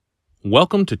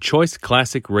Welcome to Choice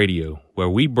Classic Radio, where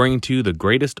we bring to you the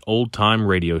greatest old-time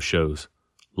radio shows.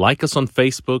 Like us on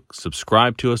Facebook,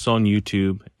 subscribe to us on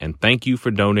YouTube, and thank you for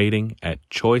donating at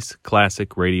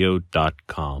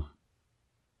choiceclassicradio.com.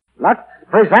 Lux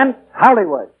presents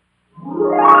Hollywood.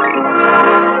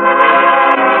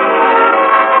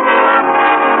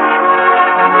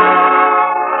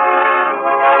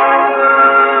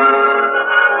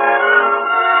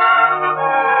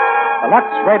 The Lux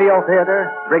Radio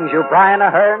Theater brings you Brian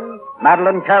Aherne,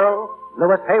 Madeline Carroll,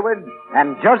 Louis Hayward,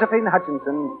 and Josephine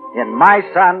Hutchinson in My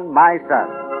Son, My Son.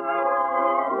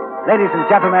 Ladies and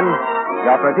gentlemen,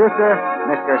 your producer,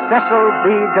 Mr. Cecil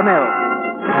B. DeMille.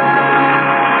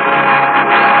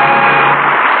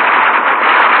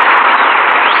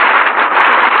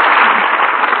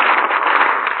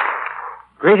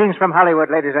 Greetings from Hollywood,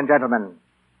 ladies and gentlemen.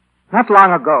 Not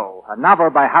long ago, a novel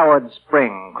by Howard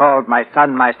Spring called My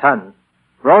Son, My Son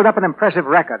rolled up an impressive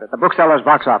record at the bookseller's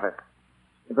box office.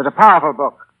 It was a powerful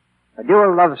book, a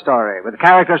dual love story with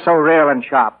characters so real and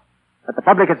sharp that the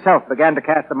public itself began to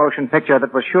cast the motion picture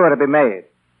that was sure to be made,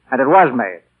 and it was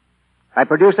made, by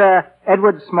producer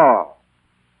Edward Small.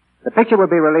 The picture will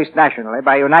be released nationally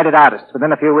by United Artists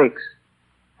within a few weeks.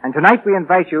 And tonight we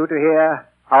invite you to hear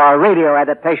our radio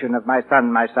adaptation of My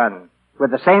Son, My Son,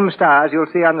 with the same stars you'll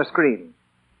see on the screen: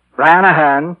 Brian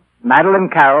Aherne, Madeline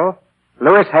Carroll,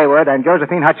 Louis Hayward, and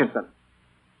Josephine Hutchinson.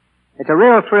 It's a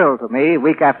real thrill to me,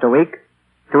 week after week,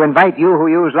 to invite you who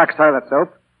use Lux toilet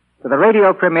soap to the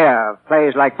radio premiere of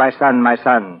plays like My Son, My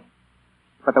Son.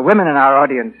 But the women in our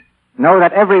audience know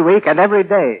that every week and every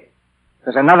day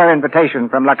there's another invitation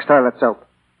from Lux toilet soap,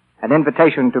 an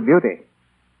invitation to beauty.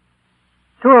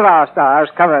 Two of our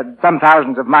stars covered some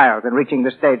thousands of miles in reaching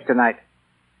the stage tonight.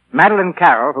 Madeline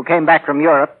Carroll, who came back from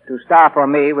Europe to star for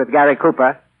me with Gary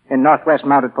Cooper in Northwest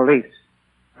Mounted Police,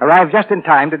 arrived just in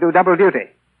time to do double duty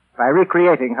by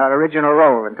recreating her original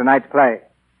role in tonight's play.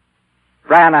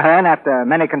 Brian Aherne, after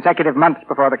many consecutive months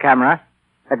before the camera,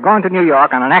 had gone to New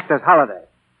York on an actor's holiday.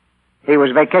 He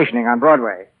was vacationing on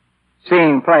Broadway,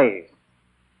 seeing plays.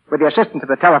 With the assistance of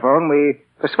the telephone, we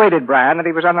persuaded Brian that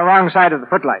he was on the wrong side of the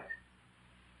footlights.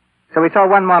 So we saw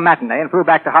one more matinee and flew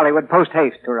back to Hollywood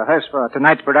post-haste to rehearse for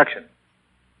tonight's production.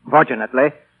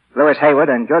 Fortunately, Louis Hayward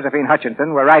and Josephine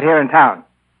Hutchinson were right here in town,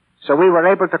 so we were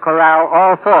able to corral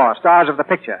all four stars of the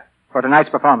picture for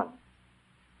tonight's performance.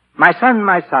 My Son,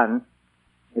 My Son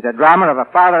is a drama of a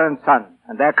father and son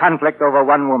and their conflict over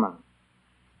one woman.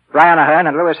 Brian Aherne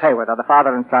and Louis Hayward are the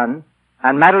father and son,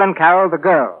 and Madeline Carroll the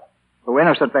girl, who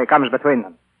innocently comes between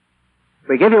them.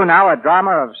 We give you now a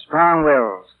drama of strong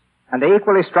wills and the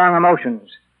equally strong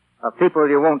emotions of people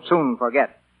you won't soon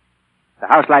forget. The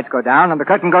house lights go down and the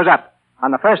curtain goes up on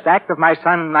the first act of My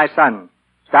Son, My Son,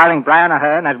 starring Brian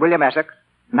Aherne as William Essex,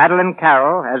 Madeline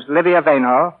Carroll as Livia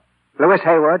Vaynor, Louis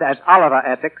Hayward as Oliver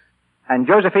Essex, and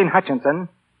Josephine Hutchinson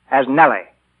as Nellie.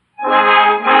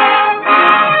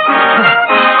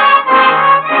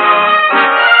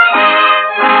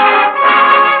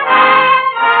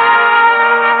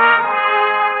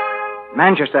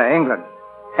 Manchester, England,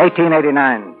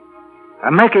 1889.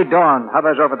 A murky dawn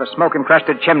hovers over the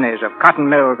smoke-encrusted chimneys of cotton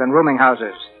mills and rooming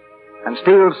houses and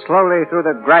steals slowly through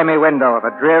the grimy window of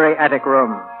a dreary attic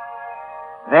room.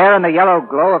 There, in the yellow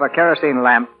glow of a kerosene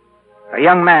lamp, a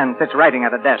young man sits writing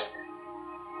at a desk.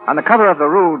 On the cover of the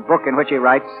ruled book in which he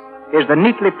writes is the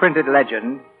neatly printed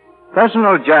legend,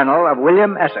 Personal Journal of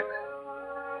William Essex.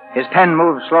 His pen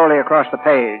moves slowly across the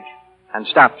page and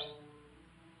stops.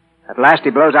 At last he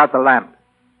blows out the lamp,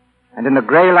 and in the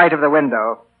gray light of the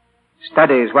window,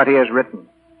 studies what he has written.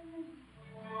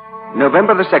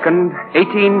 November the 2nd,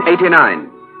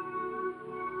 1889.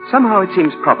 Somehow it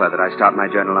seems proper that I start my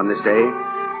journal on this day,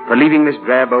 for leaving this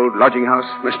drab old lodging house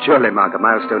must surely mark a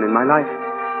milestone in my life.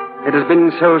 It has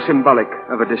been so symbolic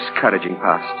of a discouraging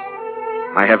past.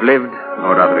 I have lived,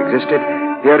 or rather existed,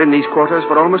 here in these quarters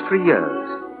for almost 3 years.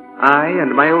 I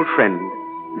and my old friend,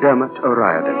 Dermot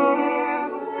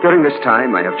O'Riordan. During this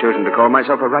time, I have chosen to call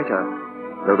myself a writer,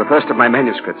 though the first of my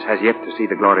manuscripts has yet to see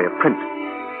the glory of print.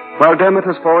 While Dermot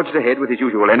has forged ahead with his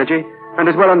usual energy and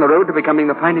is well on the road to becoming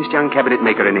the finest young cabinet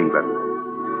maker in England.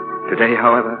 Today,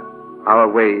 however, our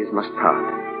ways must part.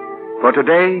 For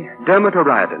today, Dermot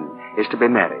O'Riordan is to be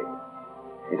married.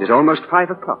 It is almost 5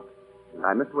 o'clock, and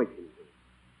I must wait him.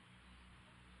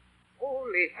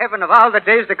 Holy heaven, of all the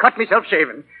days to cut myself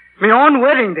shaving. My own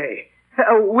wedding day.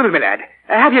 Will, my lad,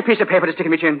 have you a piece of paper to stick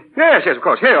in my chin? Yes, of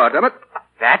course. Here you are, Dermot.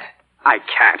 That? I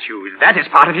can't use that. It's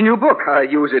part of the new book.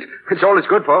 Use it. It's all it's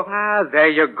good for. There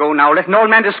you go now. Let an old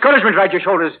man discouragement ride your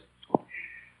shoulders.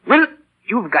 Well,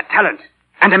 you've got talent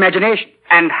and imagination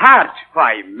And heart.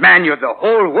 Why, man, the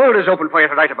whole world is open for you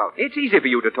to write about. It's easy for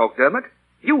you to talk, Dermot.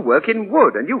 You work in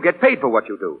wood, and you get paid for what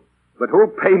you do. But who'll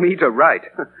pay me to write?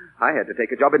 I had to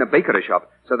take a job in a bakery shop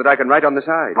so that I can write on the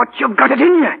side. But you've got it in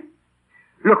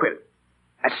you. Look, Will,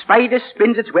 a spider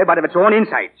spins its web out of its own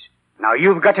insides. Now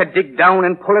you've got to dig down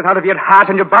and pull it out of your heart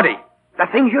and your body. The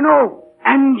things you know,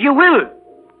 and you will.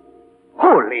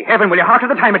 Holy heaven, will you heart at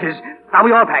the time it is. Are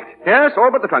we all packed? Yes,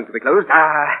 all but the trunk to be closed.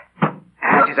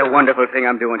 That is a wonderful thing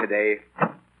I'm doing today.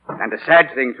 And a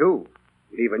sad thing, too.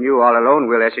 Leaving you all alone,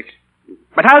 Will Essex.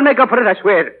 But I'll make up for it, I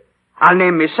swear. I'll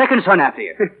name my second son after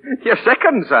you. Your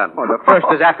second son? Oh, the first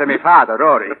is after my father,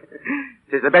 Rory.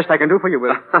 It is the best I can do for you,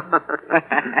 Will.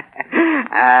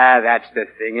 That's the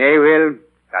thing, eh, Will?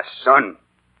 A son.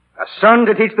 A son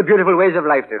to teach the beautiful ways of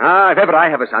life to. If ever I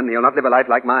have a son, he'll not live a life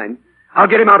like mine. I'll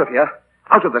get him out of here.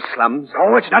 Out of the slums.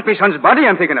 Oh, it's not my son's body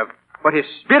I'm thinking of, but his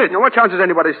spirit. Now, what chance has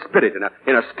anybody's spirit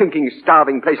in a stinking,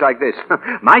 starving place like this?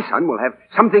 My son will have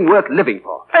something worth living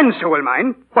for. And so will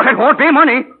mine. But it won't be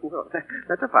money. Well,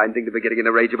 that's a fine thing to be getting in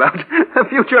a rage about. The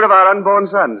future of our unborn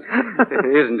sons.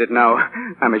 Isn't it now?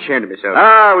 I'm ashamed of myself.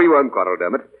 We won't quarrel,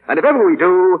 Dermot. And if ever we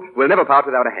do, we'll never part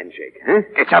without a handshake.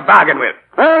 Eh? It's a bargain, Will.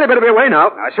 Well, you better be away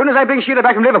now. As soon as I bring Sheila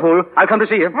back from Liverpool, I'll come to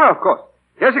see you. Oh, of course.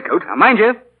 Here's a coat. Now, mind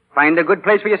you, find a good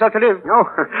place for yourself to live. Oh,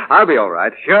 I'll be all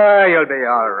right. Sure, you'll be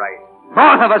all right.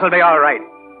 Both of us will be all right.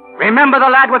 Remember the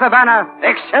lad with the banner.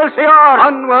 Excelsior!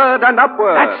 Onward and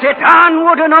upward. That's it.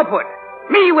 Onward and upward.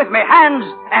 Me with my hands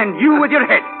and you with your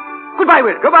head. Goodbye,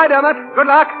 Will. Goodbye, Dermot. Good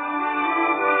luck.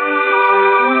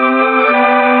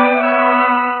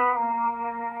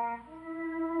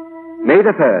 May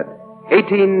the 3rd,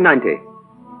 1890.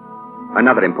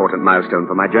 Another important milestone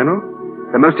for my journal.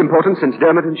 The most important since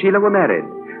Dermot and Sheila were married.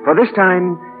 For this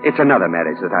time, it's another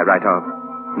marriage that I write of.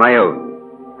 My own.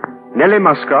 Nellie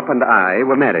Muscrop and I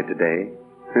were married today.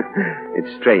 It's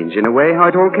strange, in a way, how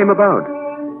it all came about.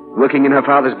 Working in her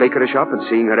father's bakery shop and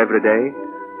seeing her every day,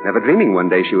 never dreaming one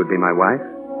day she would be my wife.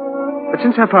 But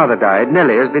since her father died,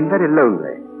 Nellie has been very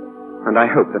lonely. And I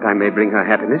hope that I may bring her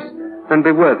happiness and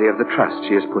be worthy of the trust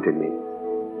she has put in me.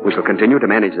 We shall continue to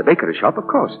manage the bakery shop, of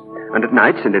course. And at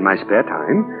nights and in my spare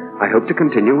time, I hope to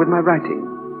continue with my writing.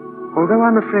 Although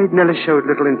I'm afraid Nellie showed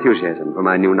little enthusiasm for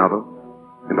my new novel.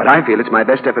 But I feel it's my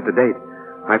best effort to date.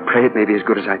 I pray it may be as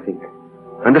good as I think.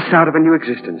 And the start of a new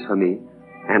existence for me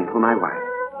and for my wife.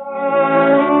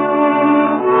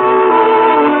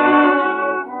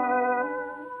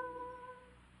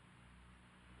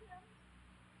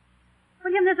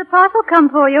 William, there's a parcel come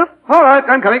for you. All right,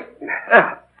 I'm coming.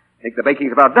 I think the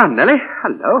baking's about done, Nellie.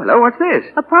 Hello, what's this?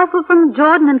 A parcel from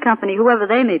Jordan and Company, whoever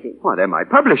they may be. Why, they're my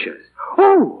publishers.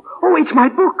 Oh, it's my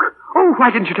book. Oh,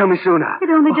 why didn't you tell me sooner? It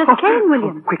only just came,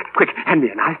 William. Quick, hand me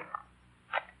a knife.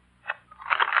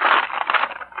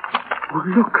 Oh,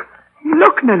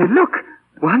 look, Nellie, look.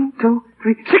 1, 2,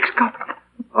 3, 6 cups.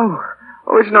 Oh,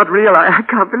 it's not real. I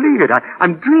can't believe it.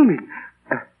 I'm dreaming.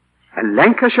 A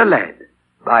Lancashire Lad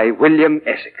by William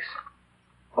Essex.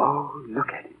 Oh, look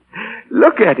at it.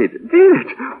 Look at it. Feel it.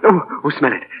 Oh,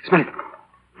 smell it.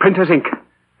 Printer's ink.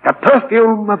 The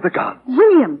perfume of the gods.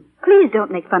 William, please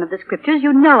don't make fun of the scriptures.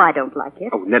 You know I don't like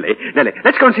it. Oh, Nellie,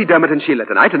 let's go and see Dermot and Sheila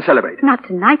tonight and celebrate. Not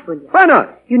tonight, William. Why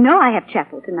not? You know I have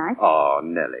chapel tonight. Oh,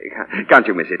 Nellie, can't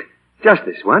you miss it? Just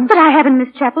this once. But I haven't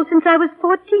missed chapel since I was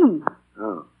 14.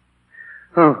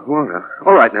 Oh, well,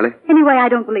 all right, Nellie. Anyway, I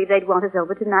don't believe they'd want us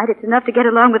over tonight. It's enough to get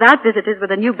along without visitors with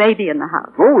a new baby in the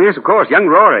house. Oh, yes, of course, young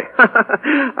Rory.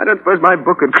 I don't suppose my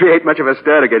book would create much of a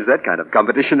stir against that kind of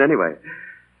competition anyway.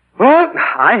 Well,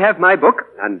 I have my book,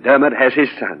 and Dermot has his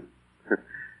son.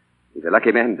 He's a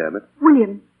lucky man, Dermot.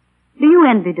 William, do you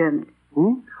envy Dermot?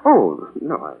 Oh,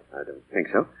 no, I don't think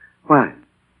so. Why?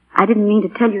 I didn't mean to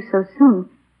tell you so soon,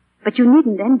 but you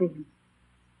needn't envy him.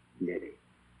 Nellie,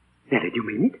 do you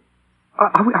mean it?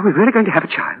 Are we really going to have a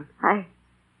child?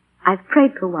 I've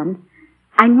prayed for one.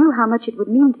 I knew how much it would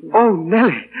mean to you. Oh,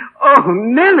 Nellie!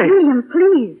 William,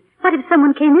 please. What if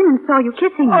someone came in and saw you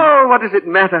kissing him? Oh, what does it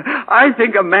matter? I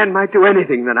think a man might do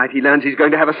anything the night he learns he's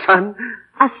going to have a son.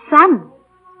 A son?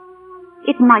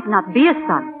 It might not be a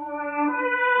son.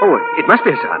 Oh, it must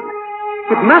be a son.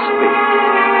 It must be.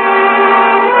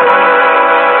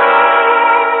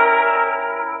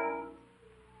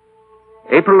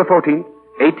 April the 14th,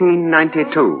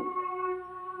 1892.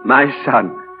 My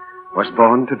son was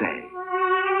born today.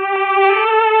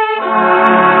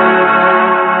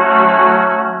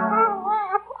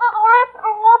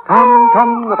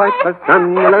 Tom, the piper's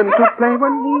son, learned to play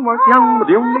when he was young,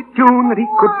 but the only tune that he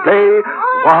could play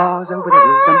was over the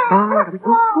hills and far away.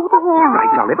 All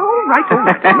right, Oliver, all right,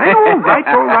 man.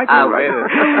 All right.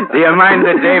 Do you mind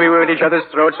the day we were at each other's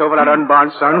throats over our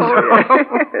unborn sons?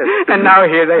 And now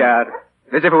here they are.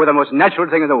 As if it were the most natural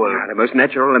thing in the world. The most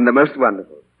natural and the most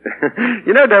wonderful.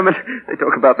 You know, Dermot, they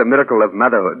talk about the miracle of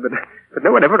motherhood, but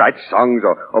no one ever writes songs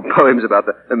or poems about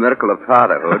the miracle of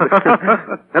fatherhood.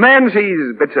 A man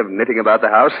sees bits of knitting about the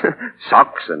house,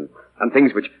 socks and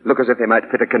things which look as if they might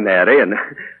fit a canary, and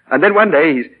then one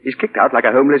day he's kicked out like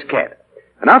a homeless cat.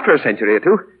 And after a century or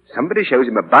two, somebody shows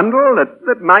him a bundle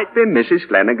that might be Mrs.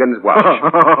 Flanagan's watch.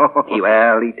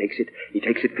 He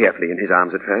takes it fearfully in his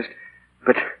arms at first,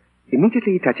 but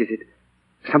immediately he touches it,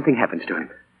 something happens to him.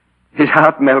 His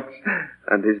heart melts,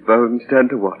 and his bones turn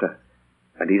to water,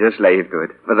 and he's a slave to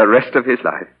it for the rest of his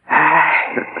life.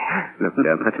 Look,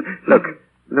 Dermot, look,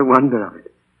 the wonder of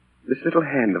it. This little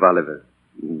hand of Oliver's,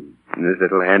 this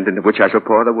little hand into which I shall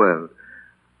pour the world.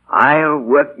 I'll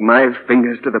work my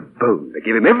fingers to the bone to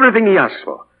give him everything he asks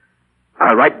for.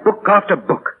 I'll write book after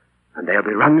book, and there'll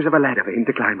be rungs of a ladder for him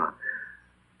to climb on.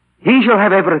 He shall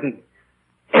have everything.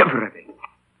 Everything.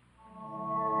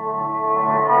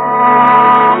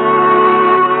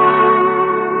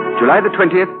 July the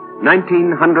 20th,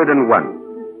 1901.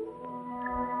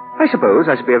 I suppose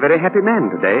I shall be a very happy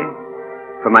man today,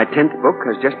 for my 10th book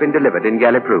has just been delivered in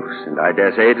galley proofs, and I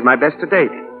dare say it's my best to date.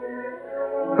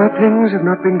 But things have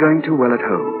not been going too well at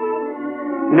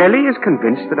home. Nellie is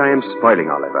convinced that I am spoiling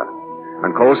Oliver,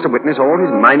 and calls to witness all his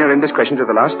minor indiscretions of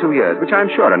the last 2 years, which I am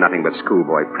sure are nothing but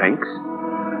schoolboy pranks.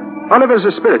 Oliver's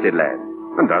a spirited lad,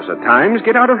 and does at times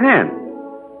get out of hand.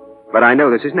 But I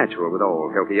know this is natural with all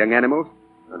healthy young animals,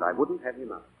 and I wouldn't have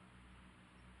him out.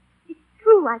 It's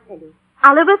true, I tell you.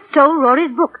 Oliver stole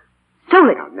Rory's book. Stole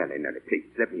it. Now, Nellie, please,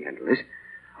 let me handle this.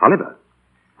 Oliver,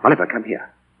 come here.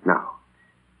 Now,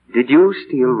 did you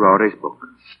steal Rory's book?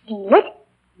 Steal it?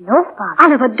 No, Father.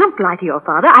 Oliver, don't lie to your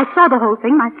father. I saw the whole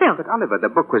thing myself. But, Oliver, the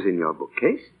book was in your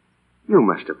bookcase. You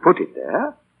must have put it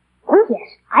there. Oh, yes,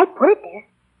 I put it there.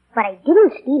 But I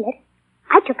didn't steal it.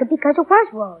 I took it because it was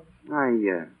Rory's.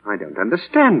 I don't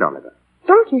understand, Oliver.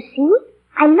 Don't you see?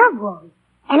 I love Rory,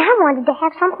 and I wanted to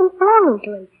have something belonging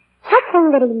to him.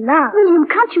 Something that he loved. William,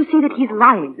 can't you see that he's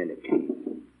lying? Nellie, please.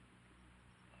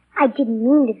 I didn't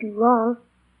mean to be wrong.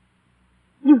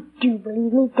 You do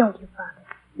believe me, don't you, Father?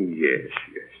 Yes.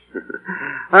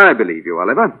 I believe you,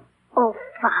 Oliver. Oh,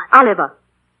 Father. Oliver,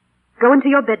 go into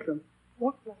your bedroom.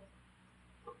 Yes, Mother.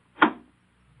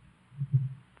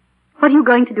 What are you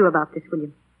going to do about this,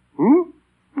 William?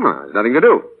 Well, there's nothing to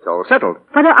do. It's all settled.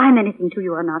 Whether I'm anything to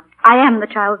you or not, I am the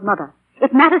child's mother.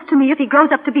 It matters to me if he grows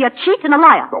up to be a cheat and a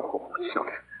liar. Oh, it's not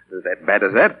that bad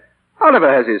as that. Oliver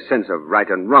has his sense of right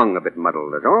and wrong a bit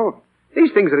muddled, that's all.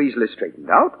 These things are easily straightened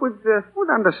out with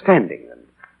understanding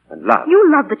and love.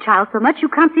 You love the child so much you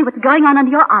can't see what's going on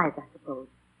under your eyes, I suppose.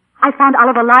 I found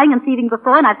Oliver lying and thieving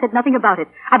before, and I've said nothing about it.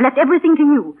 I've left everything to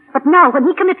you. But now, when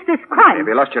he commits this crime... Have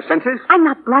you lost your senses? I'm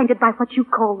not blinded by what you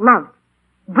call love.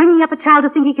 Bringing up a child to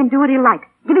think he can do what he likes.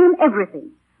 Giving him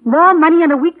everything. More money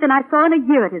in a week than I saw in a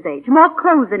year at his age. More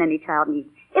clothes than any child needs.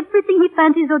 Everything he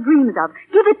fancies or dreams of.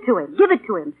 Give it to him. Give it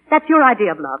to him. That's your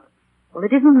idea of love. Well,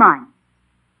 it isn't mine.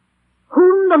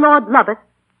 Whom the Lord loveth,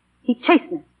 he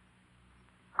chasteneth.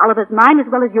 Oliver's mine as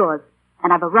well as yours,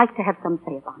 and I've a right to have some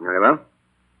say about it. Very well.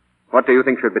 What do you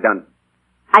think should be done?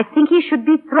 I think he should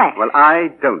be thrashed. Well, I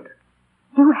don't.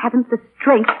 You haven't the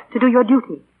strength to do your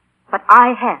duty, but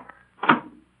I have.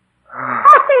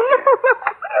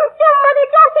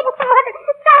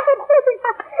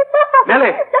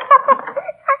 Nellie!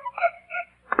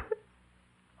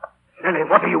 Nellie,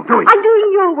 what are you doing? I'm doing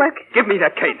your work. Give me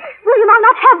that cane. William, I'll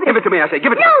not have this. Give it to me, I say.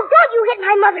 Give it to No, me. don't you hit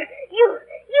my mother. You...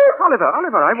 Oliver,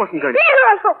 I wasn't going to... Get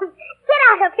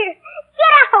out of here.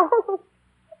 Get out.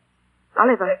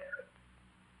 Oliver,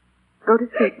 go to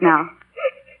sleep now.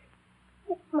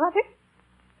 Yes, Mother?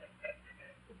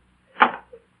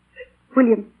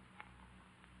 William,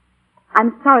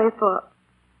 I'm sorry for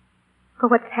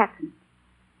what's happened.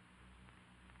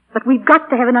 But we've got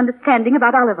to have an understanding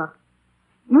about Oliver.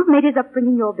 You've made his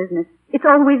upbringing your business. It's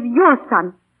always your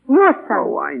son. Your son.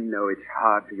 Oh, I know it's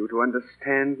hard for you to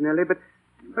understand, Nellie, but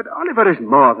Oliver is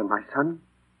more than my son.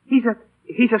 He's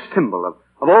a symbol of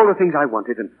all the things I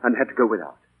wanted and had to go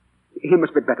without. He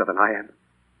must be better than I am.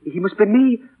 He must be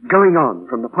me going on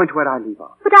from the point where I leave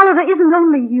off. But Oliver isn't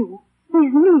only you.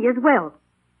 He's me as well.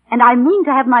 And I mean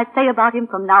to have my say about him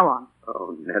from now on.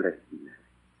 Oh, Nellie.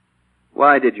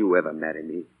 Why did you ever marry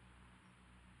me?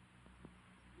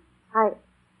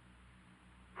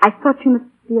 I thought you must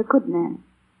be a good man.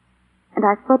 And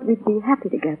I thought we'd be happy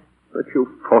together. But you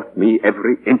fought me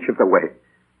every inch of the way.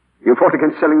 You fought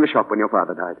against selling the shop when your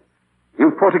father died.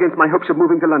 You fought against my hopes of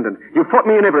moving to London. You fought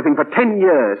me in everything for 10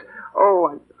 years.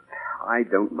 Oh, I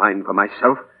don't mind for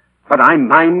myself, but I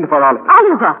mind for Oliver.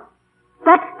 Oliver!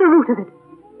 That's the root of it.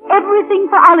 Everything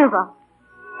for Oliver.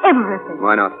 Everything.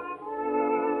 Why not?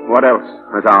 What else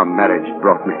has our marriage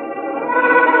brought me?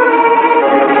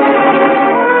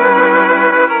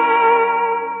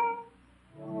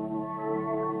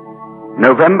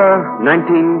 November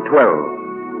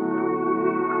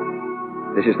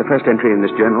 1912. This is the first entry in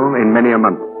this journal in many a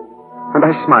month, and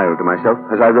I smiled to myself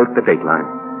as I wrote the dateline.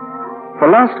 For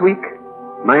last week,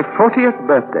 my 40th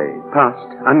birthday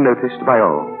passed unnoticed by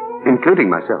all, including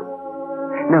myself.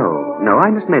 No, I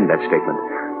must mend that statement.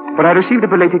 For I received a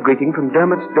belated greeting from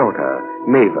Dermot's daughter,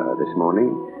 Mava, this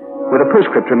morning, with a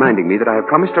postscript reminding me that I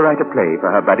have promised to write a play for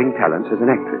her budding talents as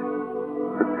an actress.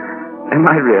 Am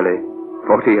I really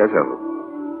 40 years old?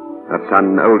 A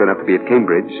son old enough to be at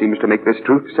Cambridge seems to make this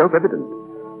truth self-evident.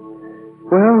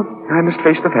 Well, I must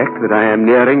face the fact that I am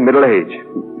nearing middle age.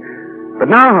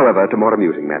 But now, however, to more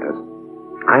amusing matters.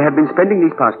 I have been spending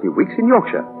these past few weeks in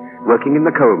Yorkshire, working in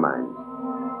the coal mines.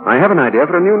 I have an idea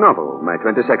for a new novel, my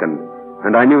 22nd,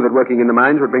 and I knew that working in the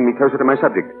mines would bring me closer to my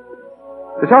subject.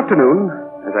 This afternoon,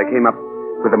 as I came up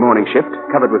with the morning shift,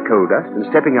 covered with coal dust, and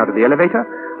stepping out of the elevator,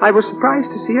 I was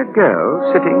surprised to see a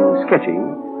girl sitting, sketching,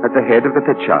 at the head of the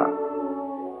pit shaft.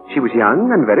 She was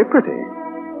young and very pretty.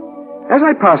 As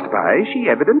I passed by, she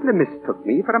evidently mistook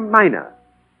me for a miner,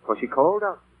 for she called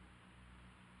out.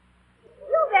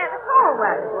 You there, the tall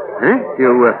one. Huh?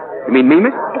 You mean me,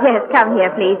 miss? Yes, come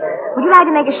here, please. Would you like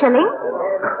to make a shilling?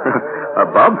 A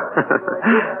bob?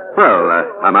 Well,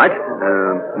 I might.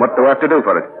 What do I have to do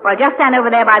for it? Well, just stand over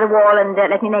there by the wall and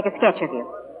let me make a sketch of you.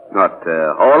 Not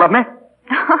all of me?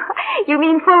 You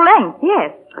mean full length,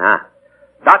 yes. Ah,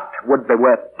 that would be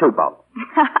worth 2 bob.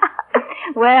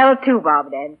 Well, 2 bob,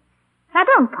 then. Now,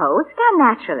 don't pose. Stand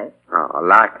naturally. Oh,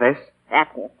 like this?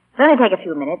 That's it. It'll only take a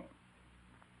few minutes.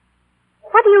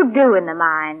 What do you do in the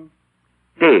mine?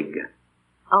 Dig.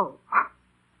 Oh.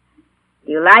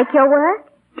 Do you like your work?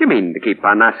 Do you mean to keep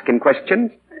on asking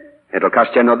questions? It'll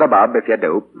cost you another bob if you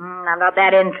do. I'm not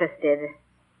that interested.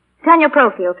 Turn your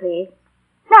profile, please.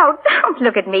 No, don't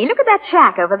look at me. Look at that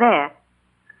shack over there.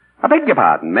 I beg your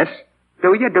pardon, miss.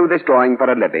 Do you do this drawing for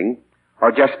a living,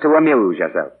 or just to amuse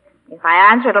yourself? If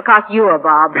I answer, it'll cost you a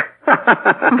bob.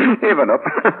 Even up.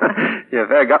 You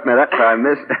fair got me that time,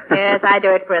 miss. Yes, I do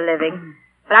it for a living.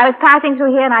 But I was passing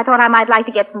through here, and I thought I might like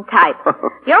to get some type.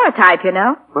 You're a type, you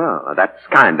know. Well, that's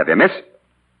kind of you, miss.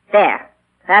 There.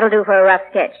 That'll do for a rough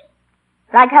sketch.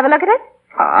 Like to have a look at it?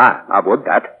 Ah, I would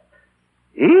that.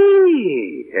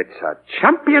 It's a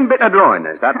champion bit of drawing,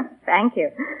 is that? Thank you.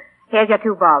 Here's your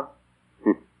 2 bob.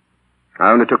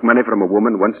 I only took money from a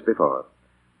woman once before,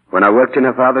 when I worked in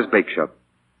her father's bake shop.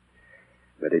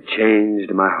 But it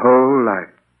changed my whole life.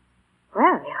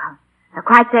 Well, you're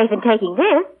quite safe in taking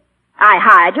this. I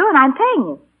hired you, and I'm paying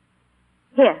you.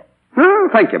 Here. Oh,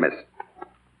 thank you, miss.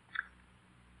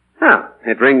 Oh,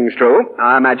 it rings true.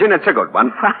 I imagine it's a good one.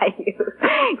 Why, you...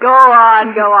 Go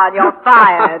on. You're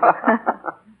fired.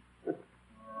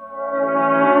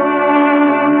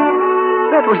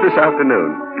 That was this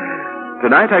afternoon.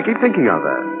 Tonight I keep thinking of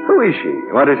her. Who is she?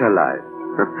 What is her life?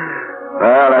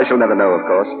 Well, I shall never know, of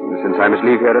course, since I must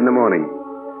leave here in the morning.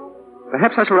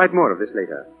 Perhaps I shall write more of this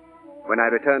later, when I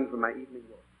return from my evening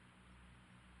walk.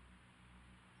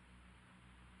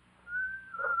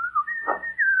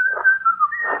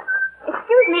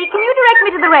 Excuse me, can you direct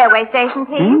me to the railway station,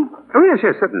 please? Oh, yes,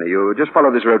 certainly. You just follow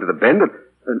this road to the bend and...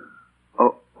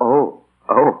 Oh.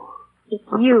 It's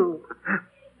you.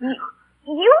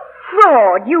 You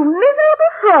fraud. You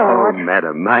miserable fraud. Oh,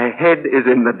 madam, my head is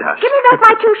in the dust. Give me back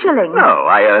my 2 shillings. No,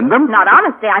 I earned them. Not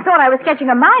honestly. I thought I was sketching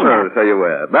a miner. Well, so you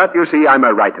were. But you see, I'm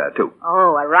a writer, too.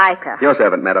 Oh, a writer. Your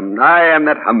servant, madam. I am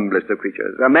that humblest of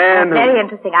creatures. A man That's very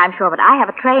interesting, I'm sure, but I have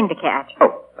a train to catch.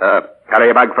 Oh, carry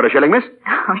a bag for a shilling, miss?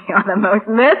 Oh, you're the most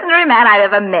mercenary man I've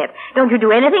ever met. Don't you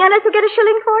do anything unless you get a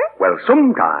shilling for it? Well,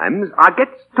 sometimes I get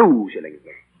 2 shillings.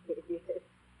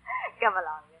 Come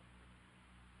along.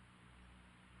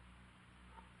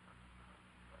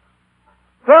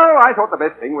 So I thought the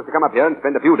best thing was to come up here and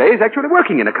spend a few days actually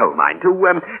working in a coal mine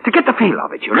to get the feel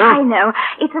of it, you know. I know.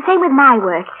 It's the same with my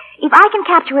work. If I can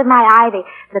capture with my eye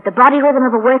the body rhythm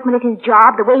of a workman at his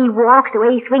job, the way he walks, the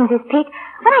way he swings his pick,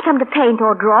 when I come to paint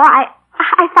or draw, I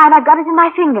find I've got it in my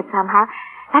fingers somehow.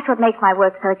 That's what makes my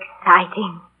work so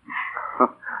exciting.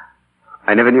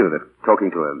 I never knew that talking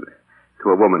to a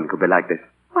woman could be like this.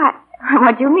 What?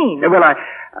 What do you mean? Well,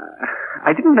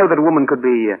 I didn't know that a woman could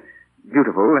be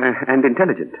beautiful and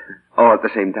intelligent all at the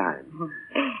same time.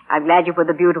 I'm glad you put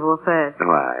the beautiful first.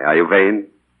 Why, are you vain?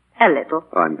 A little.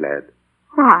 Oh, I'm glad.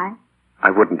 Why?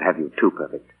 I wouldn't have you too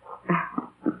perfect.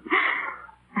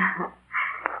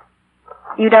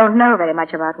 You don't know very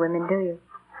much about women, do you?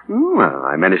 Well,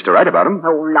 I managed to write about them.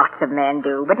 Oh, lots of men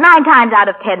do. But 9 times out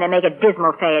of 10, they make a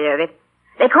dismal failure of it.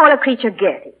 They call a creature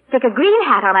Gertie. Stick a green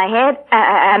hat on her head,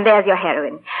 and there's your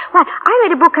heroine. Why, I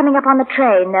read a book coming up on the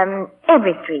train,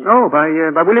 Every Street. Oh, by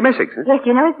William Essex, huh? Yes,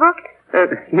 you know his book?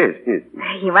 Yes.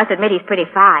 You must admit he's pretty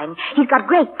fine. He's got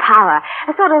great power.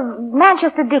 A sort of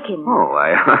Manchester Dickens. Oh,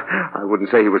 I wouldn't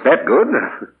say he was that good.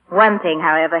 One thing,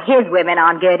 however, his women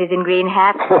aren't Gertie's in green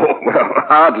hats. Oh, well,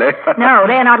 hardly. No,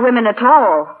 they're not women at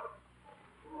all.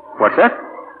 What's that?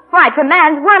 Why, it's a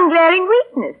man's one glaring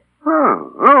weakness.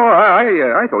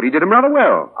 I thought he did him rather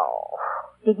well. Oh.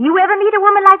 Did you ever meet a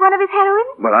woman like one of his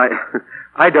heroines? Well,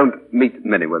 I don't meet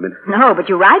many women. No, but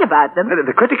you write about them.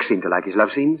 The critics seem to like his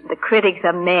love scenes. The critics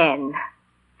are men.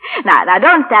 Now,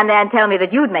 don't stand there and tell me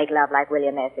that you'd make love like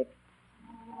William Essex.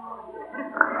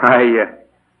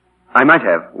 I might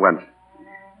have once.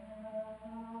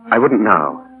 I wouldn't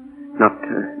now. Not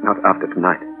after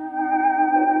tonight.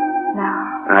 No.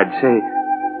 I'd say,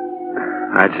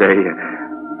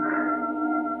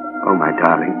 oh, my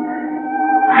darling.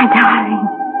 My darling.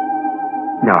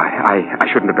 No, I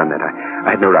shouldn't have done that.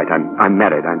 I had no right. I'm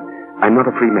married. I'm not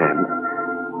a free man.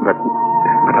 But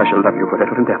I shall love you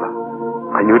forever and ever.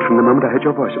 I knew it from the moment I heard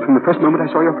your voice, from the first moment I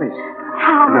saw your face.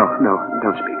 How? No,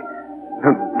 don't speak.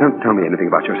 Don't tell me anything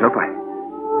about yourself. I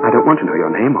don't want to know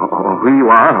your name or who you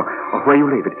are or where you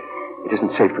live. It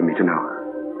isn't safe for me to know.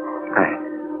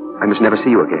 I must never see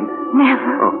you again. Never?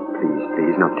 Oh,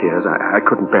 please, not tears. I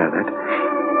couldn't bear that.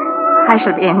 I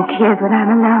shall be in tears when I'm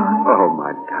alone. Oh,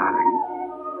 my darling.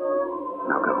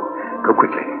 Now go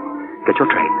quickly. Get your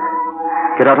train.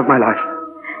 Get out of my life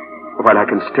while I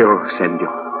can still send you.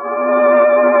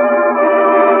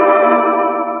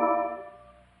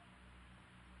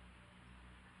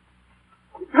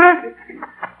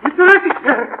 Mr. Essex,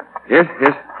 sir. Yes?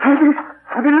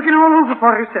 I've been looking all over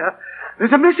for you, sir.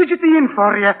 There's a message at the inn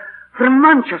for you from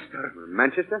Manchester.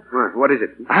 Manchester? What is it?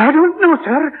 I don't know,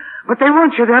 sir, but they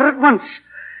want you there at once.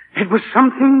 It was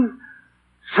something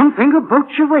about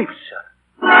your wife, sir.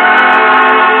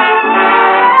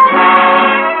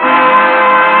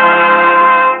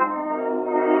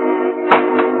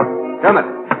 Dermot.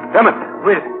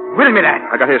 Will, me lad.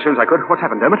 I got here as soon as I could. What's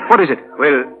happened, Dermot? What is it?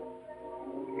 Will,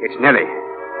 it's Nellie.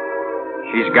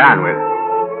 She's gone, Will.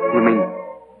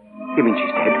 You mean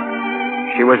she's dead?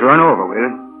 She was run over,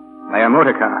 Will, by a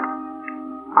motor car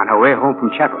on her way home from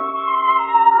chapel.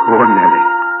 Poor Nellie.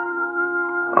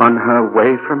 On her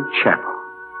way from chapel.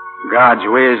 God's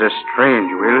ways are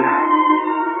strange, Will.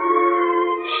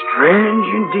 Strange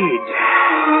indeed.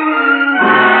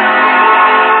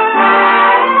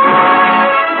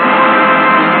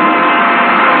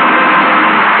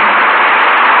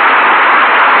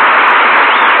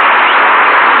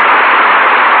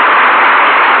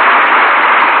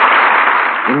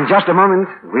 In just a moment,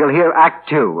 we'll hear Act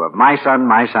 2 of My Son,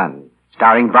 My Son,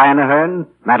 starring Brian Ahern,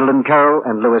 Madeline Carroll,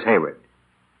 and Louis Hayward.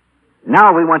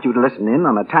 Now we want you to listen in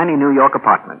on a tiny New York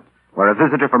apartment where a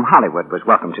visitor from Hollywood was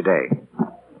welcomed today.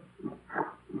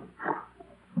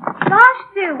 Gosh,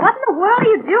 Sue, what in the world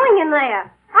are you doing in there?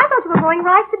 I thought you were going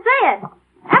right to bed.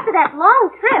 After that long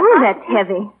trip. Ooh, that's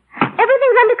heavy.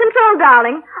 Everything's under control,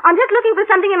 darling. I'm just looking for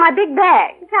something in my big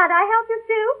bag. Can't I help you,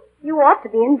 Sue? You ought to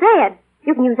be in bed.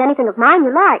 You can use anything of mine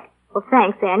you like. Well,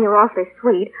 thanks, Anne. You're awfully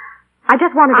sweet. I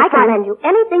just wanted to I can lend you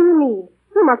anything you need.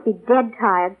 You must be dead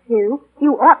tired, Sue.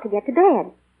 You ought to get to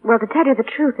bed. Well, to tell you the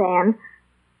truth, Anne,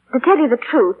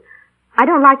 I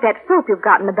don't like that soap you've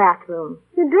got in the bathroom.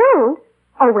 You don't?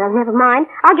 Oh, well, never mind.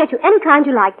 I'll get you any kind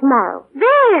you like tomorrow.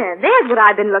 There's what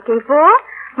I've been looking for.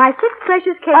 My 6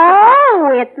 precious cakes Oh,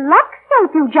 it's Lux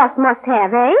soap you just must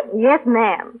have, eh? Yes,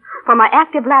 ma'am. For my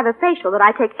active lather facial that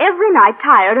I take every night,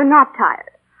 tired or not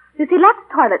tired. You see, Lux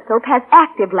toilet soap has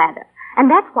active lather, and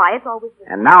that's why it's always...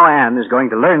 And now Anne is going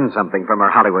to learn something from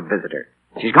her Hollywood visitor.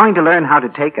 She's going to learn how to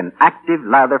take an active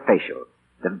lather facial,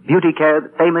 the beauty care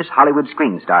that famous Hollywood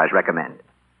screen stars recommend.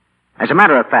 As a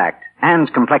matter of fact, Anne's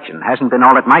complexion hasn't been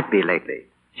all it might be lately.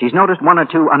 She's noticed 1 or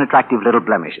 2 unattractive little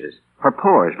blemishes. Her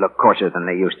pores look coarser than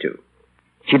they used to.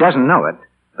 She doesn't know it,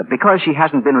 but because she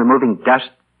hasn't been removing dust,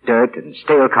 dirt, and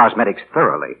stale cosmetics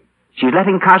thoroughly, she's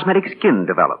letting cosmetic skin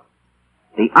develop.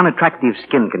 The unattractive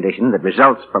skin condition that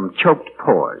results from choked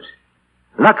pores.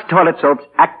 Lux Toilet Soap's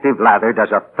active lather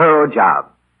does a thorough job.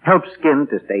 Helps skin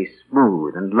to stay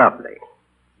smooth and lovely.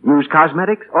 Use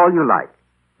cosmetics all you like,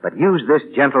 but use this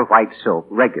gentle white soap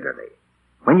regularly.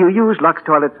 When you use Lux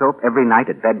Toilet Soap every night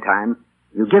at bedtime,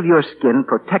 You give your skin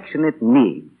protection it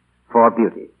needs for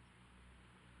beauty.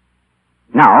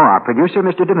 Now, our producer,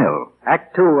 Mr. DeMille.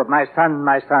 Act 2 of My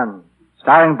Son,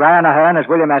 starring Brian Aherne as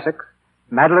William Essex,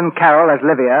 Madeline Carroll as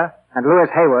Livia, and Louis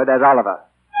Hayward as Oliver.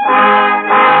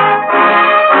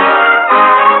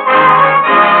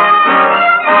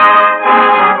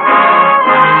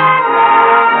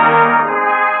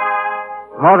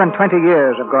 More than 20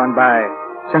 years have gone by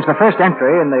since the first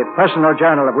entry in the personal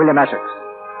journal of William Essex.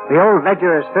 The old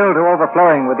ledger is filled to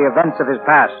overflowing with the events of his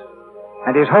past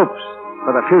and his hopes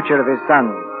for the future of his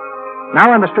son.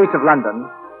 Now in the streets of London,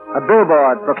 a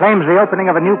billboard proclaims the opening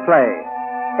of a new play,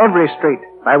 Every Street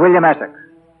by William Essex.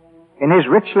 In his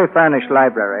richly furnished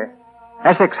library,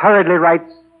 Essex hurriedly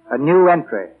writes a new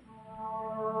entry.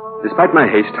 Despite my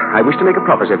haste, I wish to make a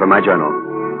prophecy for my journal.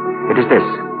 It is this.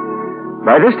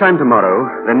 By this time tomorrow,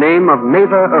 the name of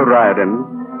Mava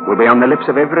O'Riordan will be on the lips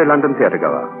of every London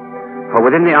theatergoer. For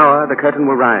within the hour, the curtain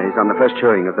will rise on the first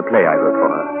showing of the play I wrote for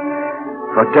her.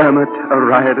 For Dermot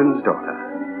O'Riordan's daughter.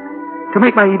 To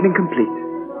make my evening complete,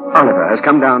 Oliver has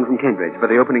come down from Cambridge for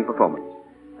the opening performance.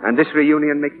 And this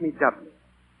reunion makes me doubly.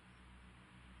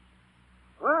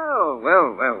 Well.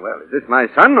 Is this my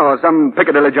son or some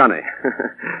Piccadilly Johnny?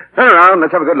 Turn around,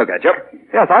 let's have a good look at you.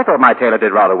 Yes, I thought my tailor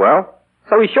did rather well.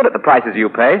 So he should at the prices you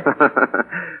pay. Here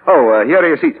are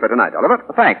your seats for tonight, Oliver.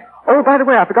 Thanks. Oh, by the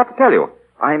way, I forgot to tell you.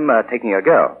 I'm taking a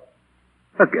girl.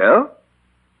 A girl?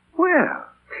 Well,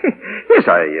 yes,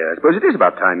 I suppose it is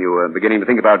about time you were beginning to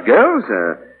think about girls.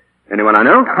 Anyone I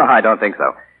know? I don't think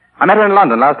so. I met her in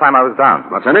London last time I was down.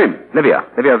 What's her name? Livia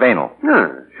Vainel.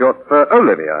 Short for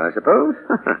Olivia, I suppose.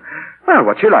 Well,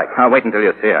 what's she like? I'll wait until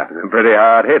you see her. Pretty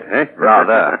hard hit, eh?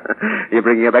 Rather. You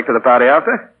bringing her back to the party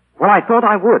after? Well, I thought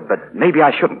I would, but maybe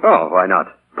I shouldn't. Oh, why not?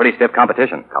 Pretty stiff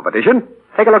competition. Competition?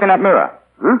 Take a look in that mirror.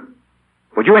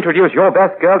 Would you introduce your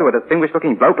best girl to a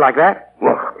distinguished-looking bloke like that?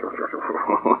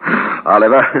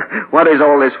 Oliver, what is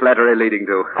all this flattery leading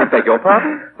to? I beg your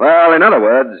pardon? Well, in other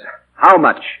words, how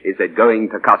much is it going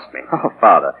to cost me? Oh,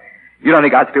 Father, you don't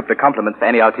think I'd stoop to compliments for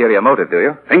any ulterior motive, do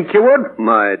you? Think you would?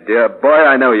 My dear boy,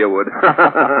 I know you would.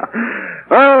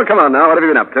 Well, come on now, what have you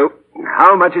been up to?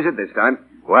 How much is it this time?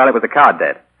 Well, it was a card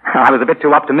debt. I was a bit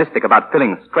too optimistic about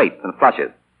filling straights and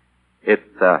flushes.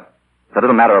 It's a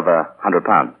little matter of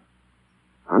 £100.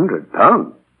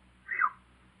 £100?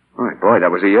 My boy, that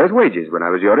was a year's wages when I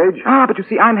was your age. Ah, but you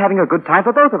see, I'm having a good time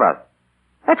for both of us.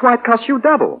 That's why it costs you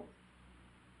double.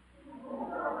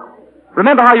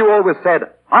 Remember how you always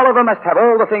said, Oliver must have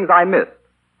all the things I missed?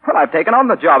 Well, I've taken on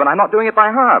the job, and I'm not doing it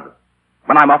by halves.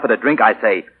 When I'm offered a drink, I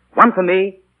say, one for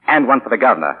me and one for the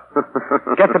governor.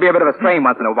 Gets to be a bit of a strain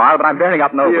once in a while, but I'm bearing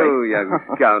up nobly. You young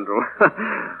scoundrel.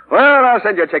 Well, I'll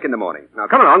send you a check in the morning. Now,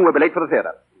 come along. We'll be late for the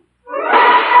theater.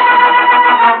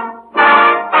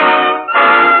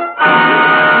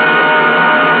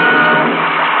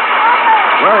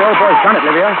 Well, the old boy's done it,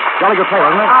 Livia. Jolly good play,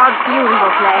 wasn't it? Oh, beautiful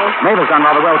play. Mabel's done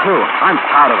rather well, too. I'm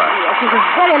proud of her. Yes, she's a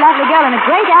very lovely girl and a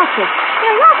great actress.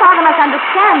 Your father must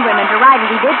understand women to write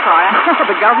as he did for her.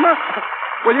 The governor?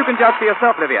 Well, you can judge for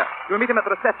yourself, Livia. You'll meet him at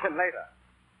the reception later.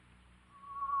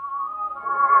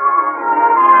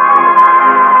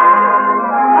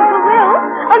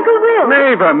 Uncle Will.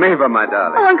 Mava, my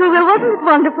darling. Oh, Uncle Will, wasn't it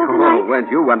wonderful tonight? Oh, weren't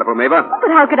you wonderful, Mava?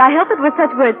 But how could I help it with such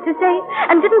words to say?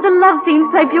 And didn't the love scenes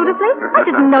play beautifully? I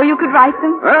didn't know you could write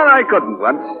them. Well, I couldn't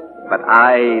once, but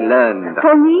I learned.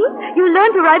 For me? You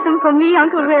learned to write them for me,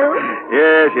 Uncle Will?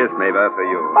 Yes, Mava, for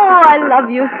you. Oh, I love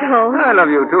you so. I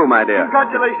love you too, my dear.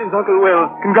 Congratulations, Uncle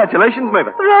Will. Congratulations,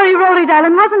 Mabel. Rory,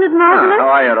 darling, wasn't it marvelous?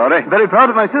 How are you, Rory? Very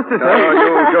proud of my sister, sir.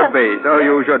 So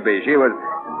you should be. She was...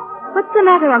 What's the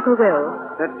matter, Uncle Will?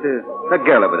 That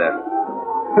girl over there.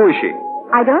 Who is she?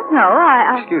 I don't know.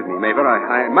 Excuse me, Mabel.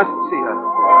 I must see her.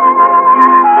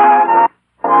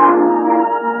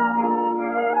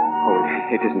 Oh,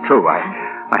 it isn't true. I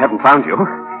haven't found you.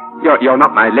 You're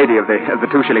not my lady of the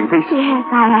 2-shilling piece. Yes,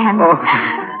 I am. Oh,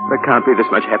 there can't be this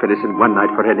much happiness in one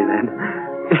night for any man.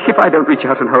 If I don't reach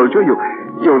out and hold you,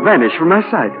 you'll vanish from my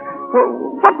sight.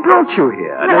 Well, what brought you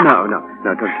here? No,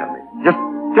 don't tell me.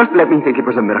 Just let me think it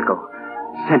was a miracle.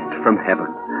 Sent from heaven.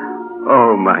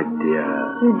 Oh, my dear.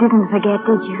 You didn't forget,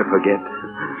 did you? To forget?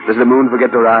 Does the moon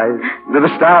forget to rise? Do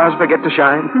the stars forget to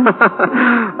shine?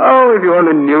 Oh, if you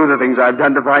only knew the things I've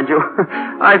done to find you.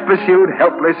 I've pursued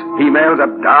helpless females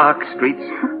up dark streets,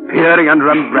 peering under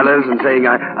umbrellas and saying,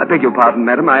 I beg your pardon,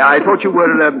 madam, I thought you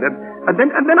were, and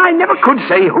then I never could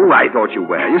say who I thought you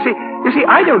were. You see,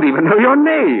 I don't even know your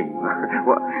name.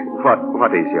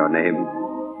 What is your name?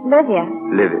 Livia.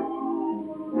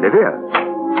 Livia?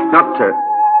 Not,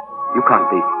 you can't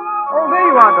be. Oh, there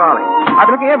you are, darling. I've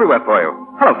been looking everywhere for you.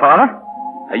 Hello, Father.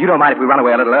 You don't mind if we run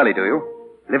away a little early, do you?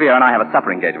 Livia and I have a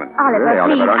supper engagement. Oliver,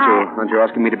 really, please, Oliver, aren't you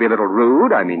asking me to be a little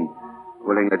rude? I mean,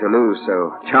 willingly to lose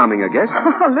so charming a guest.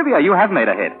 Livia, you have made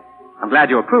a hit. I'm glad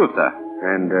you approve, sir.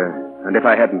 And if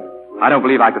I hadn't, I don't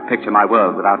believe I could picture my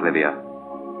world without Livia.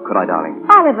 Could I, darling?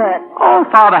 Oliver. Oh,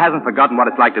 Father hasn't forgotten what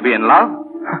it's like to be in love.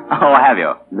 Oh, have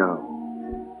you? No.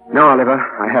 No, Oliver,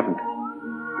 I haven't.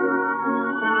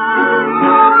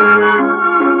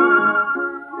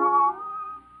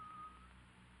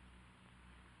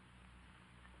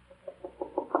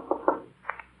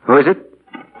 Who is it?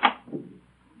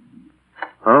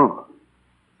 Oh.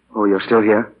 Oh, you're still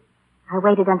here? I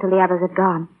waited until the others had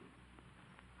gone.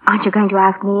 Aren't you going to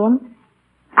ask me in?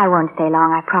 I won't stay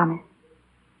long, I promise.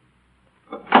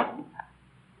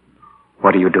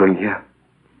 What are you doing here?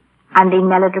 I'm being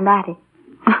melodramatic.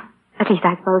 At least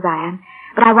I suppose I am.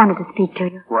 But I wanted to speak to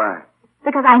you. Why?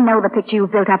 Because I know the picture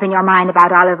you've built up in your mind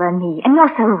about Oliver and me, and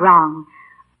you're so wrong.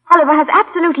 Oliver has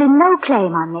absolutely no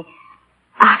claim on me.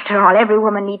 After all, every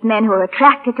woman meets men who are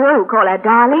attracted to her, who call her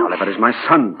darling. Oliver is my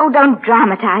son. Oh, don't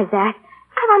dramatize that.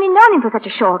 I've only known him for such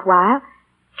a short while.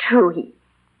 True, he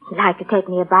liked to take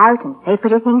me about and say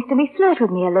pretty things to me, flirt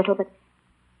with me a little, but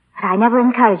I never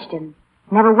encouraged him.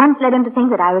 Never once led him to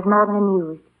think that I was more than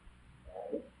amused.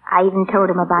 I even told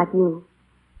him about you.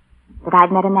 That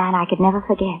I'd met a man I could never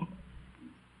forget.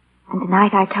 And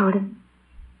tonight I told him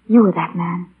you were that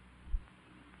man.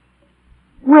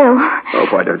 Will. Oh,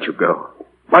 why don't you go?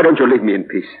 Why don't you leave me in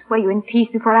peace? Were you in peace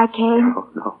before I came? Oh,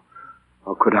 no.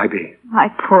 How could I be? My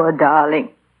poor darling.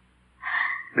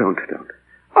 Don't.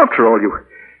 After all, you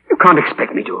can't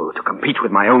expect me to compete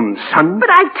with my own son. But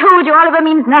I've told you Oliver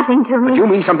means nothing to me. But you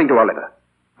mean something to Oliver.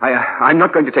 I'm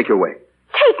not going to take you away.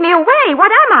 Take me away?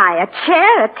 What am I? A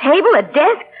chair, a table, a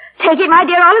desk? Take it, my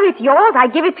dear Oliver. It's yours. I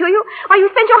give it to you. Why, you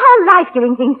spent your whole life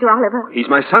giving things to Oliver. He's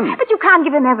my son. But you can't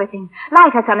give him everything.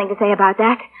 Life has something to say about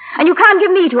that. And you can't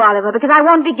give me to Oliver because I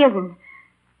won't be given.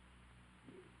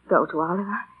 Go to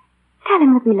Oliver. Tell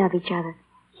him that we love each other.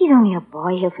 He's only a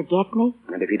boy. He'll forget me.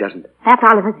 And if he doesn't? That's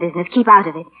Oliver's business. Keep out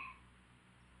of it.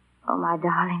 Oh, my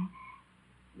darling.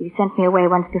 You sent me away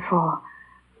once before.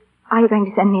 Are you going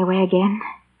to send me away again?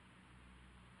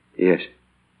 Yes.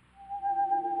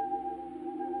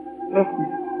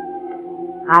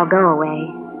 Listen. I'll go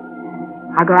away.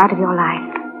 I'll go out of your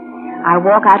life. I'll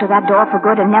walk out of that door for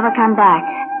good and never come back.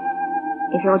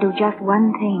 If you'll do just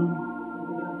one thing.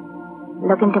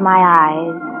 Look into my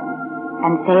eyes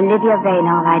and say, Livia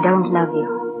Vaynol, I don't love you.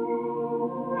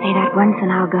 Say that once and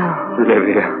I'll go.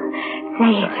 Livia.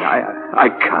 Say it.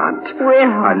 I can't.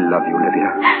 Will. I love you,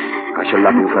 Livia. I shall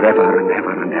love you forever and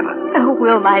ever and ever. Oh,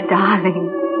 Will, my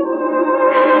darling.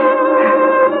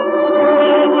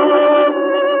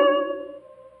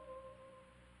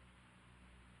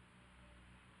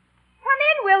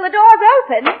 The door's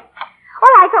open.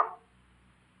 Oh, I thought...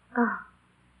 Oh.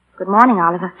 Good morning,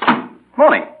 Oliver.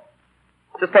 Morning.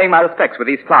 Just paying my respects with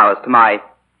these flowers to my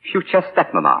future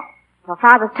stepmama. Your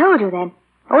father's told you, then.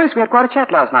 Oh, yes, we had quite a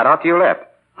chat last night after you left.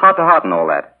 Heart to heart and all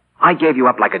that. I gave you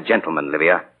up like a gentleman,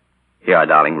 Livia. Here,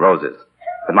 darling, roses.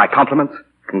 With my compliments,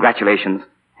 congratulations,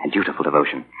 and dutiful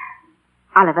devotion.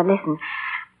 Oliver, listen.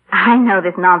 I know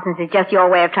this nonsense is just your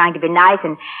way of trying to be nice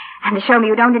and to show me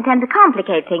you don't intend to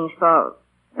complicate things for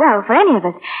any of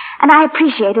us. And I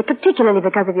appreciate it, particularly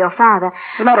because of your father.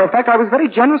 As a matter of fact, I was very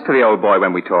generous to the old boy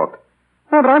when we talked.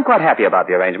 Oh, but I'm quite happy about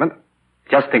the arrangement.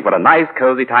 Just think what a nice,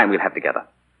 cozy time we'll have together.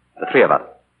 The three of us.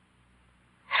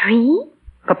 3?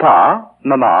 Papa,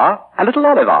 Mama, and little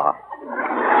Oliver.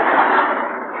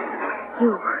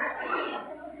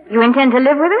 You intend to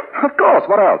live with us? Of course,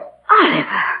 what else?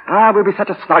 Oliver. We'll be such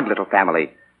a snug little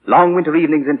family. Long winter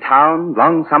evenings in town,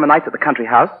 long summer nights at the country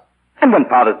house. And when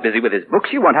Father's busy with his books,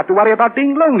 you won't have to worry about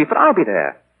being lonely, for I'll be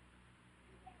there.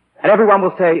 And everyone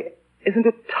will say, isn't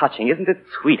it touching, isn't it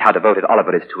sweet how devoted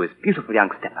Oliver is to his beautiful young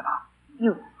stepmama?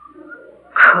 You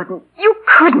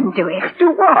couldn't do it.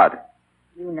 Do what?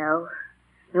 You know.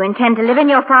 You intend to live in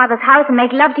your father's house and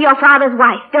make love to your father's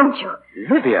wife, don't you?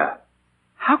 Livia,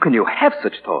 how can you have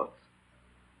such thoughts?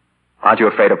 Aren't you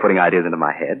afraid of putting ideas into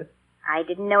my head? I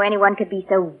didn't know anyone could be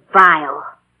so vile.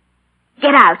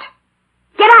 Get out!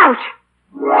 Get out!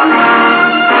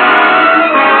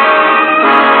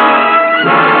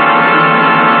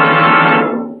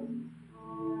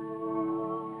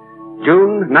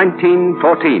 June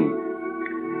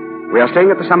 1914. We are staying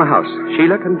at the summer house.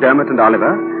 Sheila and Dermot and Oliver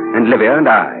and Livia and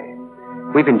I.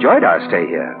 We've enjoyed our stay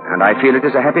here, and I feel it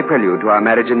is a happy prelude to our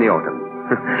marriage in the autumn.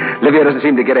 Livia doesn't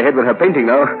seem to get ahead with her painting,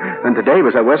 though, and today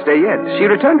was her worst day yet.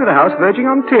 She returned to the house verging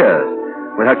on tears,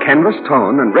 with her canvas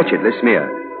torn and wretchedly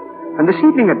smeared. And this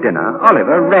evening at dinner,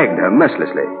 Oliver ragged her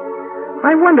mercilessly.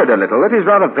 I wondered a little at his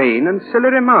rather vain and silly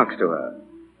remarks to her,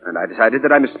 and I decided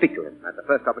that I must speak to him at the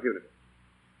first opportunity.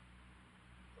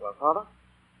 Well, Father?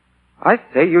 I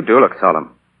say, you do look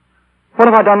solemn. What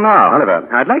have I done now? Oliver,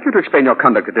 I'd like you to explain your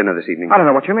conduct at dinner this evening. I don't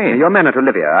know what you mean. Your manner to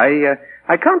Olivia.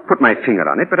 I can't put my finger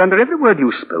on it, but under every word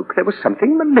you spoke, there was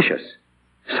something malicious.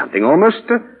 Something almost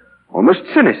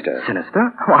sinister.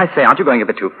 Sinister? Oh, I say, aren't you going a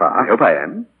bit too far? I hope I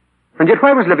am. And yet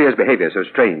why was Olivia's behavior so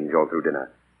strange all through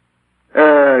dinner?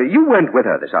 You weren't with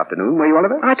her this afternoon, were you,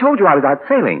 Oliver? I told you I was out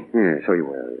sailing. Yeah, so you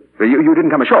were. You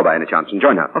didn't come ashore by any chance and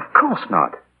join her? Of course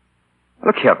not.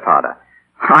 Look here, Father.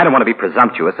 I don't want to be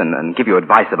presumptuous and give you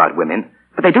advice about women,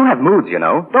 but they do have moods, you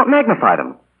know. Don't magnify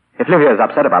them. If Livia is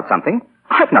upset about something,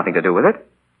 I've nothing to do with it.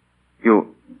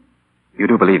 You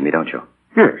do believe me, don't you?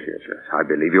 Yes. I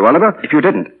believe you, Oliver. If you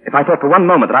didn't, if I thought for one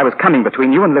moment that I was coming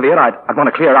between you and Livia, I'd want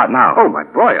to clear out now. Oh, my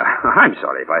boy, I'm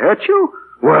sorry if I hurt you.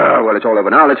 Well, it's all over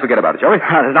now. Let's forget about it, shall we?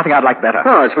 There's nothing I'd like better.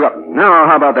 Oh, it's forgotten. Now,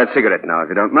 how about that cigarette now, if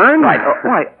you don't mind? Right. Oh,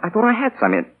 why, I thought I had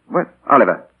some in. What?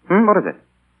 Oliver. What is it?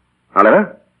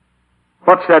 Oliver?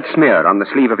 What's that smear on the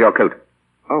sleeve of your coat?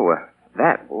 Oh,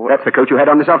 that. That's the coat you had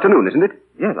on this afternoon, isn't it?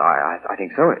 Yes, I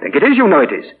think so. I think it is. You know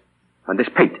it is. And this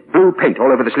paint, blue paint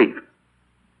all over the sleeve.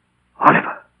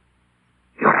 Oliver,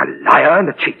 you're a liar and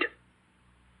a cheat.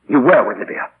 You were with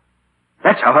Livia.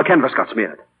 That's how her canvas got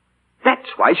smeared. That's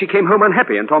why she came home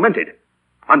unhappy and tormented.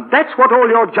 And that's what all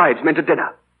your jibes meant at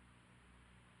dinner.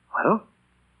 Well,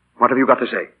 what have you got to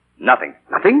say? Nothing.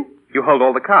 Nothing? You hold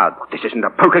all the cards. This isn't a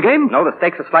poker game? No, the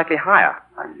stakes are slightly higher.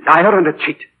 A liar and a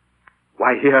cheat.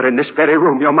 Why, here in this very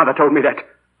room, your mother told me that,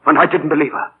 and I didn't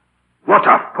believe her. What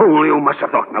a fool you must have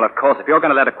thought. Well, of course, if you're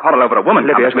going to let a quarrel over a woman...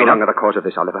 Livia's no longer the cause of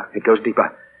this, Oliver. It goes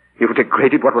deeper. You've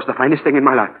degraded what was the finest thing in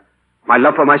my life. My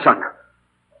love for my son.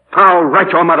 How right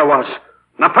your mother was.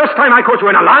 The first time I caught you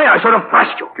in a lie, I should have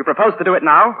thrashed you. You propose to do it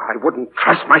now? I wouldn't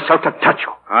trust myself to touch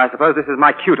you. I suppose this is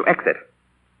my cue to exit.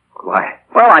 Why?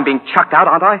 Well, I'm being chucked out,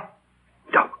 aren't I?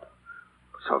 Don't.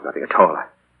 So nothing at all.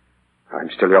 I'm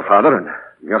still your father, and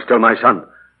you're still my son.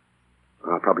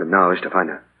 Our problem now is to find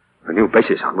a new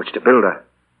basis on which to build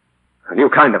a new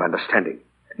kind of understanding.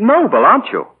 Noble,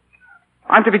 aren't you?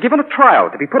 I'm to be given a trial,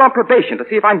 to be put on probation to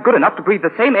see if I'm good enough to breathe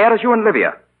the same air as you and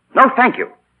Livia. No, thank you.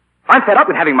 I'm fed up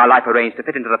with having my life arranged to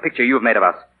fit into the picture you've made of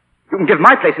us. You can give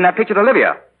my place in that picture to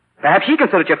Livia. Perhaps she can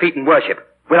sit at your feet and worship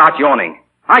without yawning.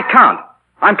 I can't.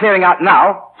 I'm clearing out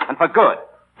now, and for good.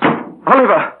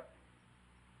 Oliver!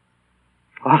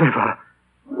 Oliver!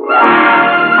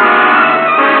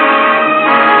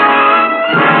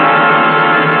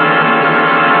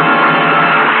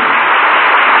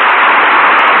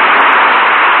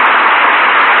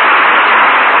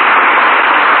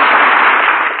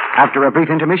 After a brief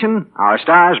intermission, our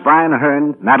stars, Brian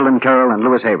Aherne, Madeline Carroll, and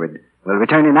Louis Hayward, will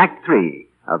return in Act 3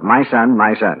 of My Son,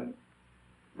 My Son.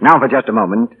 Now, for just a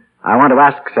moment, I want to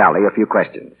ask Sally a few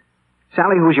questions.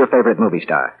 Sally, who's your favorite movie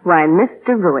star? Why,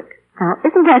 Mr. Ruick. Now,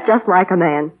 isn't that just like a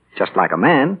man? Just like a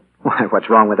man? Why, what's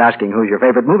wrong with asking who's your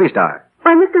favorite movie star?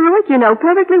 Why, Mr. Ruick, you know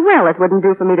perfectly well it wouldn't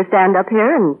do for me to stand up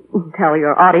here and tell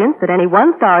your audience that any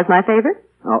one star is my favorite.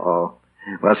 Uh-oh.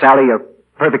 Well, Sally, you're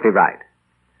perfectly right.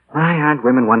 Why, aren't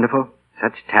women wonderful?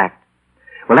 Such tact.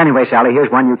 Well, anyway, Sally,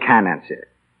 here's one you can answer.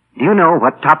 Do you know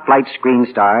what top-flight screen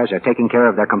stars are taking care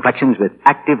of their complexions with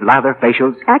active lather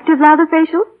facials? Active lather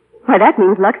facials? Why, that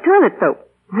means Lux toilet soap.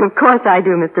 Of course I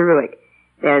do, Mr. Ruick.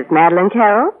 There's Madeline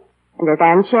Carroll, and there's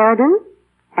Ann Sheridan,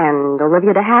 and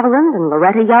Olivia de Havilland, and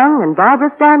Loretta Young, and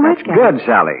Barbara Stanwyck. That's good,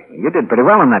 Sally. You did pretty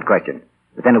well on that question.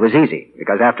 But then it was easy,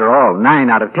 because after all, 9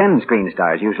 out of 10 screen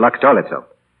stars use Lux toilet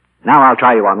soap. Now I'll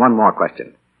try you on one more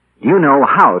question. Do you know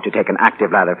how to take an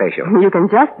active lather facial? You can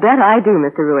just bet I do,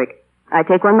 Mr. Ruick. I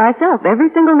take one myself every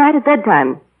single night at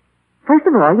bedtime. First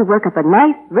of all, you work up a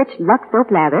nice, rich Lux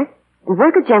soap lather and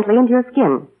work it gently into your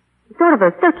skin. Sort of a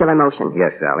circular motion.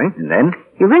 Yes, Sally. And then?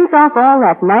 You rinse off all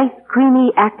that nice,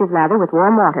 creamy, active lather with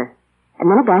warm water. And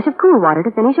then a dash of cool water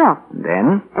to finish off. And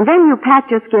then? And then you pat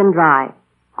your skin dry.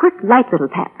 Quick, light little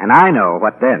pat. And I know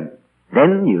what then.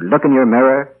 Then you look in your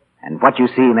mirror, and what you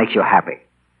see makes you happy.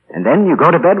 And then you go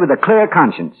to bed with a clear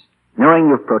conscience, knowing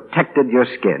you've protected your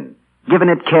skin, given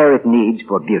it care it needs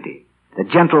for beauty, the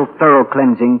gentle, thorough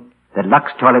cleansing that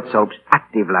Lux Toilet Soap's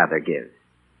active lather gives.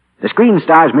 The screen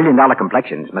star's million-dollar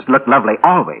complexions must look lovely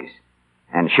always,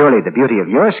 and surely the beauty of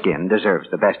your skin deserves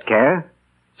the best care.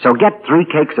 So get 3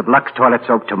 cakes of Lux Toilet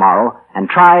Soap tomorrow and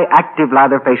try active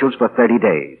lather facials for 30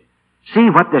 days. See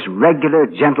what this regular,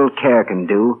 gentle care can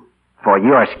do for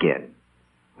your skin.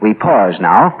 We pause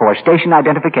now for station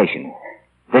identification.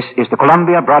 This is the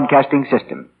Columbia Broadcasting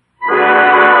System.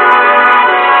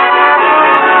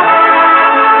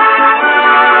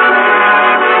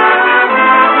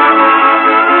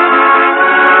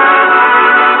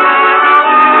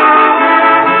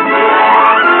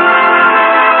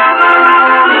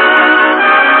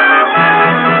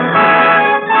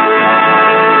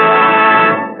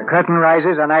 curtain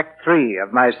rises on Act 3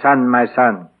 of My Son, My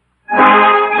Son.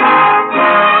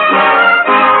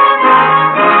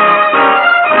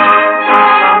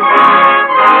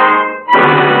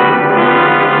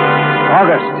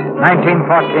 August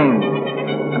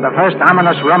 1914, and the first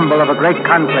ominous rumble of a great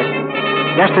conflict,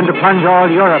 destined to plunge all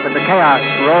Europe into chaos,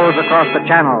 rolls across the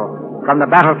Channel from the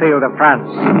battlefield of France.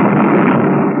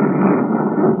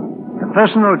 The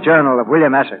personal journal of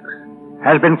William Essex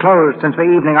has been closed since the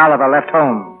evening Oliver left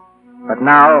home, but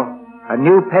now a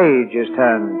new page is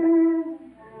turned.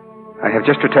 I have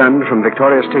just returned from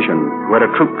Victoria Station, where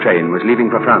a troop train was leaving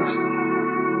for France.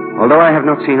 Although I have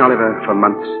not seen Oliver for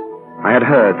months, I had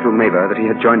heard through Mabel that he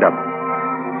had joined up.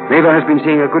 Mabel has been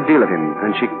seeing a good deal of him,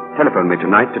 and she telephoned me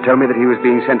tonight to tell me that he was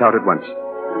being sent out at once.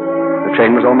 The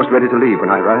train was almost ready to leave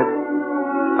when I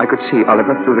arrived. I could see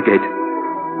Oliver through the gate.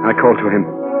 I called to him.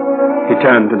 He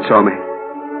turned and saw me.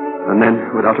 And then,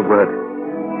 without a word,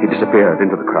 he disappeared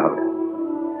into the crowd.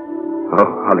 Oh,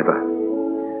 Oliver,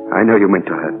 I know you meant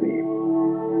to hurt me.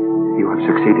 You have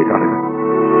succeeded, Oliver.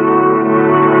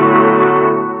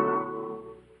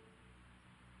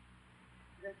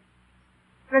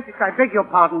 Essex, I beg your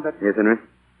pardon, but... Yes, Henry?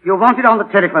 You're wanted on the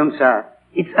telephone, sir.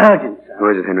 It's urgent, sir. Who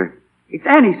is it, Henry? It's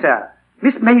Annie, sir.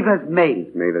 Miss Maver's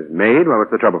maid. Maver's maid? Well,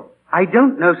 what's the trouble? I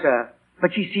don't know, sir,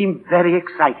 but she seemed very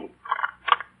excited.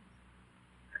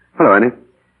 Hello, Annie.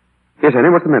 Yes, Annie,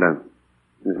 what's the matter?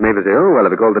 Miss Maver's ill? Well,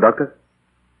 have you called the doctor?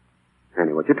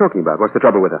 Annie, what are you talking about? What's the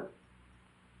trouble with her?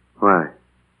 Why?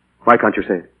 Why can't you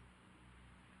say it?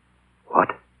 What?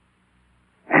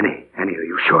 Annie, are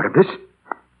you sure of this?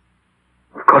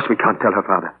 Of course we can't tell her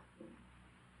father.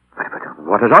 But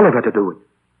what has Oliver to do with it?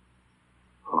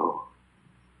 Oh,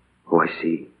 I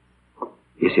see.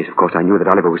 Yes, of course I knew that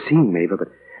Oliver was seeing Maver, but...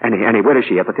 Annie, where is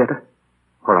she? At the theater?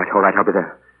 All right, I'll be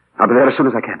there. I'll be there as soon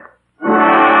as I can.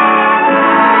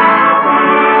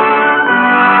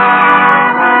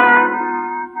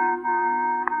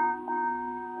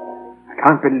 I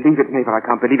can't believe it, Maver. I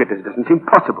can't believe it. This doesn't seem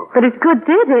possible. But it's good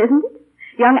theater, isn't it?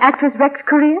 Young actress wrecks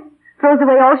career, throws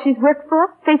away all she's worked for,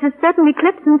 faces certain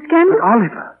eclipse and scandal. But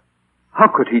Oliver, how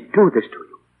could he do this to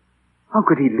you? How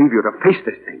could he leave you to face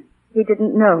this thing? He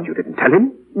didn't know. You didn't tell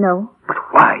him? No. But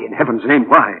why, in heaven's name,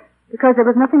 why? Because there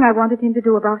was nothing I wanted him to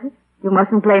do about it. You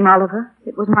mustn't blame Oliver.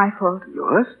 It was my fault.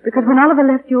 Yours? Because when Oliver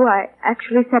left you, I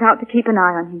actually set out to keep an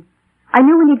eye on him. I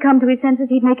knew when he'd come to his senses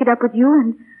he'd make it up with you,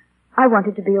 and I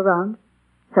wanted to be around.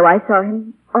 So I saw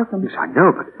him often. Yes, I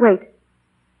know, but... Wait.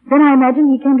 Then I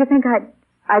imagined he came to think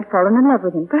I'd fallen in love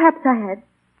with him. Perhaps I had.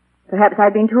 Perhaps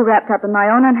I'd been too wrapped up in my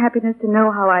own unhappiness to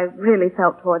know how I really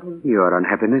felt toward him. Your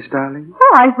unhappiness, darling?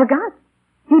 Oh, I forgot.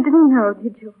 You didn't know,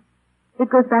 did you? It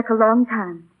goes back a long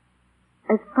time.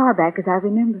 As far back as I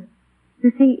remember.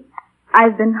 You see,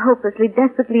 I've been hopelessly,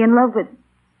 desperately in love with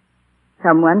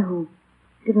someone who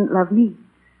didn't love me.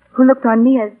 Who looked on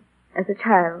me as a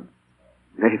child.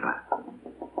 Maver.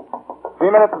 3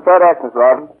 minutes and third act, Miss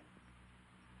Rawdon.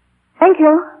 Thank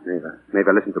you.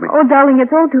 Maver, listen to me. Oh, darling,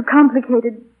 it's all too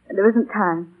complicated. There isn't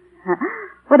time.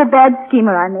 What a bad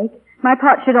schemer I make. My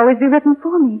part should always be written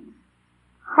for me.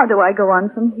 How do I go on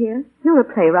from here? You're a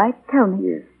playwright. Tell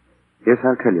me. Yes,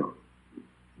 I'll tell you.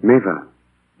 Maver,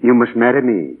 you must marry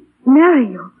me. Marry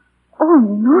you? Oh,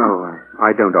 no. No,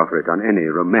 I don't offer it on any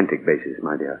romantic basis,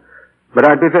 my dear. But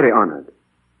I'd be very honored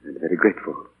and very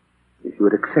grateful if you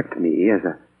would accept me as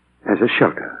a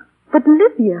shelter. But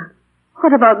Lydia.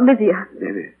 What about Lydia?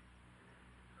 Lydia?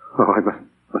 Oh, I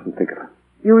mustn't think of her.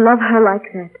 You love her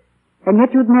like that. And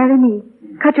yet you'd marry me.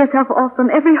 Cut yourself off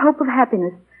from every hope of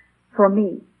happiness. For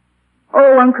me.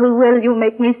 Oh, Uncle Will, you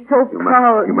make me so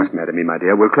proud. You must marry me, my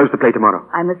dear. We'll close the play tomorrow.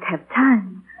 I must have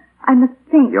time. I must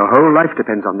think. Your whole life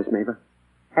depends on this, Maver.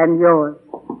 And yours.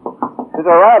 Mr.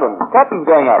 Rawdon, curtain's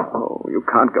going up. Oh, you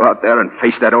can't go out there and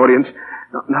face that audience.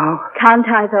 No. Can't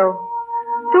I, though?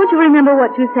 Don't you remember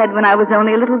what you said when I was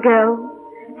only a little girl?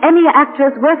 Any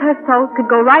actress worth her salt could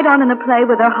go right on in a play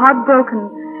with her heart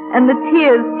broken and the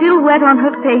tears still wet on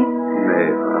her face.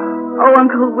 Maver. Oh,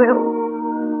 Uncle Will.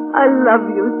 I love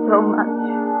you so much.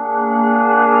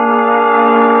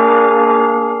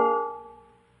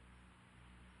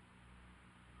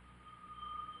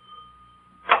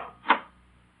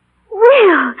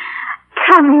 Will!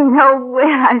 Come in. Oh, Will,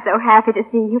 I'm so happy to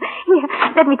see you. Here,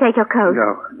 let me take your coat.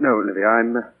 No, Olivia,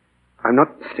 I'm not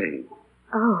staying.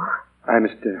 Oh. I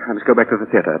must go back to the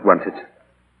theater at once.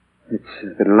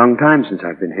 It's been a long time since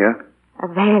I've been here. A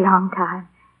very long time.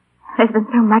 There's been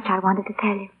so much I wanted to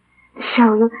tell you. To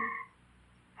show you.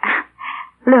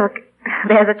 Look,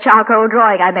 there's a charcoal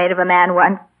drawing I made of a man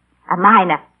once. A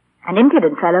miner. An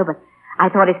impudent fellow, but I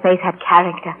thought his face had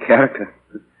character. Character?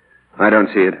 I don't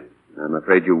see it. I'm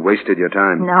afraid you wasted your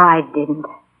time. No, I didn't.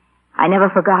 I never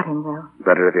forgot him, Will.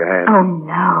 Better if you had. Oh,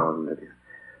 no. Oh, Lydia.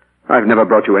 I've never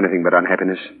brought you anything but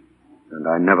unhappiness, and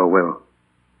I never will.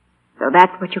 So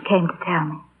that's what you came to tell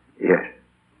me? Yes.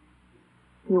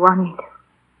 You want me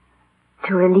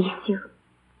to release you?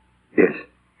 Yes.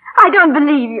 I don't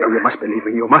believe you. Oh, you must believe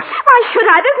me. You must. Why should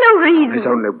I? There's no reason. There's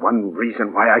only one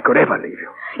reason why I could ever leave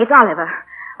you. It's Oliver.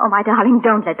 Oh, my darling,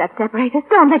 don't let that separate us.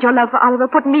 Don't let your love for Oliver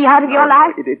put me out of your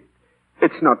life.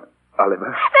 It's not Oliver.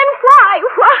 Then why?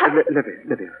 Why?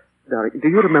 Livia, darling, do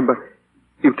you remember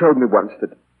you told me once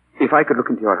that if I could look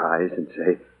into your eyes and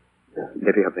say,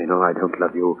 Livia, they know I don't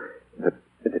love you, that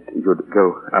you'd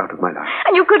go out of my life.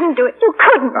 And you couldn't do it. You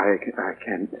couldn't. I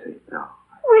can't say it now.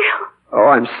 Will. Oh,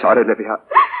 I'm sorry, Livia.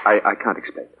 I can't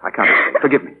explain.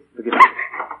 Forgive me.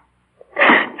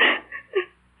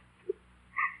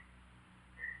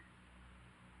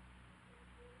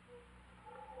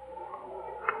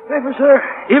 Paper, sir.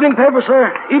 Evening paper,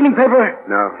 sir. Evening paper.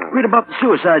 No. Read about the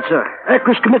suicide, sir.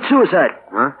 Eckers commits suicide.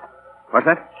 Huh? What's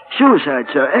that?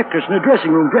 Suicide, sir. Eckers in the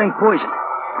dressing room drank poison.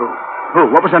 Who?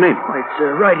 What was her name? Oh,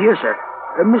 it's right here, sir.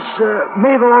 Miss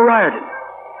Mabel O'Riordan.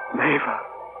 Mabel.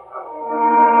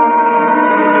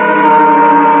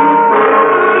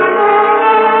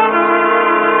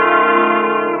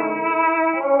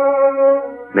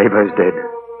 Mabel is dead.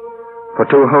 For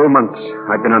 2 whole months,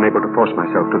 I've been unable to force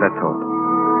myself to that thought.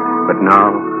 But now,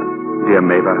 dear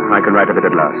Mabel, I can write of it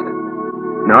at last.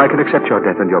 Now I can accept your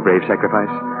death and your brave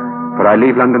sacrifice, for I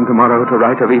leave London tomorrow to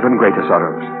write of even greater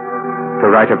sorrows, to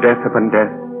write of death upon death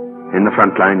in the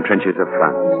front-line trenches of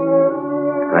France.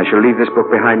 I shall leave this book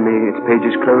behind me, its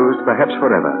pages closed, perhaps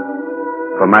forever,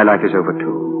 for my life is over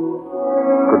too.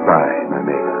 Goodbye, my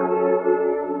Mabel.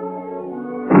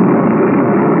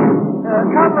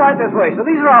 Come right this way. So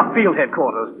these are our field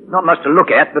headquarters. Not much to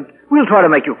look at, but we'll try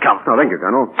to make you comfortable. Oh, thank you,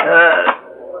 Colonel.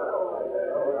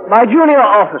 My junior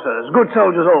officers, good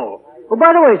soldiers all. Oh,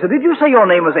 by the way, sir, did you say your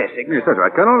name was Essex? Yes, that's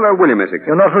right, Colonel. William Essex.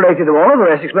 You're not related to Oliver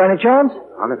Essex by any chance?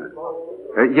 Oliver?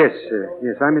 Yes,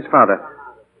 I'm his father.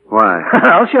 Why?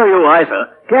 I'll show you why,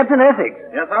 sir. Captain Essex.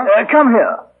 Yes, sir? Come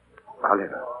here.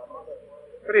 Oliver.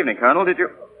 Good evening, Colonel. Did you...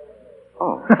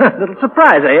 Oh. Little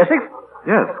surprise, eh, Essex?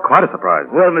 Yes, quite a surprise.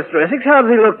 Well, Mr. Essex, how does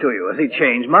he look to you? Has he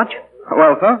changed much?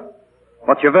 Well, sir,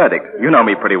 what's your verdict? You know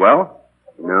me pretty well.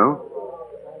 No,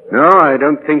 I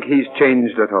don't think he's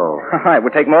changed at all. It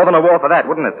would take more than a war for that,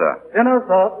 wouldn't it, sir? Dinner,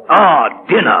 sir. Ah,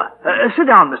 dinner. Sit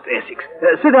down, Mr. Essex.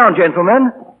 Sit down,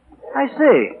 gentlemen. I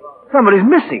say, somebody's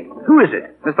missing. Who is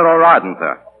it? Mr. O'Riordan,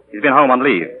 sir. He's been home on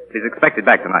leave. He's expected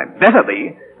back tonight. Better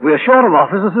be. We're short of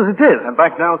officers as it is. I'm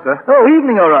back now, sir. Oh,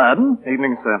 evening, O'Riordan.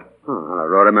 Evening, sir. Oh, hello,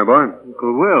 Rory, my boy.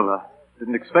 Uncle Will,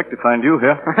 didn't expect to find you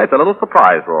here. It's a little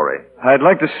surprise, Rory. I'd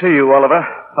like to see you, Oliver.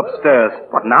 Upstairs.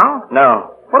 What, now?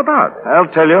 No. What about?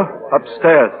 I'll tell you.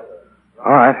 Upstairs.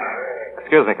 All right.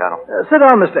 Excuse me, Colonel. Sit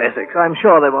down, Mr. Essex. I'm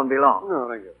sure they won't be long. Oh,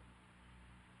 thank you.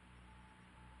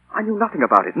 I knew nothing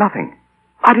about it. Nothing.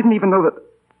 I didn't even know that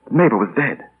Mabel was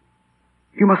dead.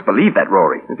 You must believe that,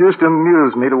 Rory. It used to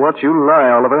amuse me to watch you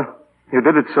lie, Oliver. You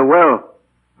did it so well.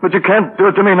 But you can't do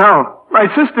it to me now. My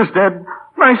sister's dead.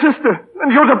 My sister.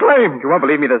 And you're to blame. If you won't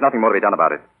believe me, there's nothing more to be done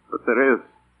about it. But there is.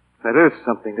 There is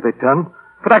something to be done.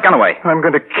 Put that gun away. I'm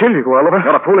going to kill you, Oliver.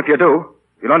 You're a fool if you do.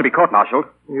 You'll only be court-martialed.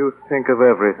 You think of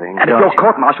everything, And if don't you're you?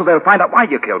 court-martialed, they'll find out why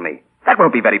you killed me. That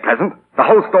won't be very pleasant. The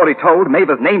whole story told,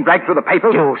 Mabel's name dragged through the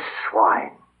papers. You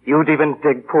swine. You'd even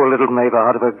dig poor little Mabel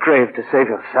out of her grave to save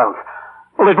yourself.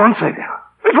 Well, it won't save you.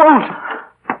 It won't.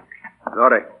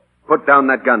 Rory, put down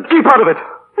that gun. Keep out of it.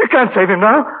 You can't save him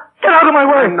now. Get out of my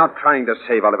way. I'm not trying to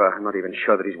save Oliver. I'm not even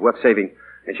sure that he's worth saving.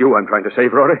 It's you I'm trying to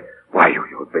save, Rory. Why,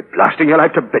 you'd be blasting your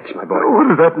life to bits, my boy. What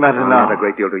does that matter now? Not a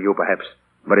great deal to you, perhaps.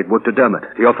 But it would to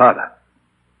Dermot, to your father.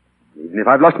 Even if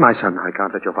I've lost my son, I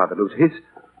can't let your father lose his.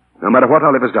 No matter what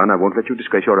Oliver's done, I won't let you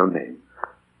disgrace your own name.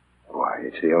 Why,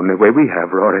 it's the only way we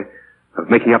have, Rory, of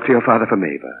making up to your father for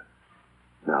Mabel.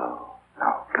 No,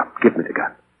 come, give me the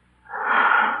gun.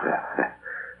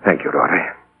 Thank you, Rory.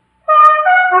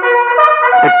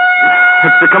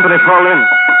 It's the company's fall in.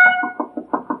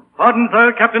 Pardon,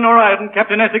 sir. Captain O'Riordan,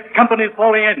 Captain Essex, company's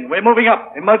falling in. We're moving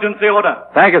up. Emergency order.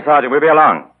 Thank you, Sergeant. We'll be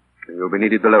along. You'll be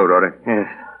needed below, Rory. Yes.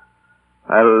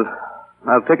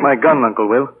 I'll take my gun, Uncle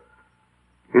Will.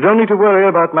 You don't need to worry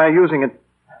about my using it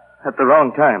at the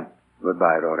wrong time.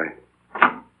 Goodbye, Rory.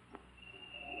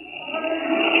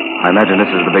 I imagine this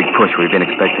is the big push we've been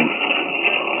expecting.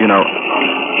 You know,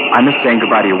 I missed saying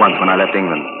goodbye to you once when I left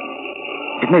England.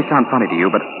 It may sound funny to you,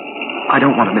 but I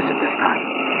don't want to miss it this time.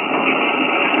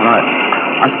 And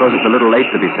I suppose it's a little late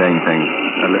to be saying things.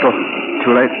 A little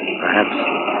too late, perhaps.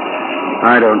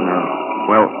 I don't know.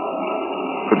 Well,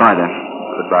 Goodbye, then.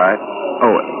 Goodbye.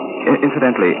 Oh,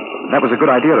 incidentally, that was a good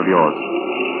idea of yours.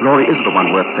 Rory is the one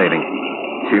worth saving.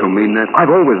 Do you mean that? I've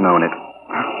always known it.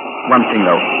 One thing,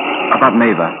 though, about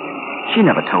Maeva. She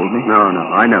never told me. No,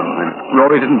 I know.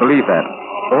 Rory didn't believe that.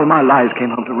 All my lies came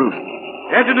home to roost.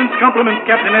 Adjutant's compliments,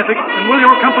 Captain Essex, and will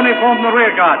your company form the rear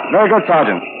guard? Very good,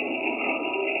 Sergeant.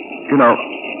 You know,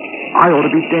 I ought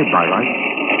to be dead by right.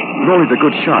 Rory's a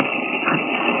good shot.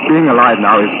 Being alive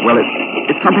now is, well,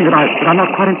 it's something that I'm not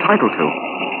quite entitled to.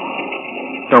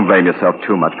 Don't blame yourself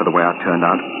too much for the way I turned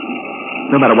out.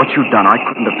 No matter what you'd done, I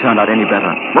couldn't have turned out any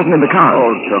better. Wasn't in the car.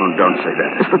 Oh, don't say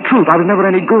that. It's the truth. I was never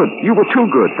any good. You were too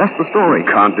good. That's the story.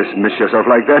 You can't dismiss yourself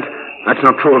like that. That's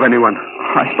not true of anyone.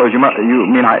 I suppose you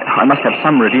mean I must have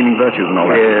some redeeming virtues and all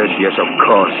that. Yes, of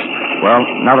course. Well,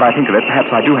 now that I think of it,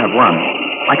 perhaps I do have one.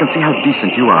 I can see how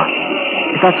decent you are.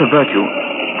 If that's a virtue,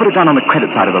 put it down on the credit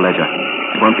side of the ledger.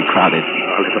 It won't be crowded.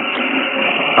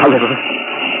 Oliver,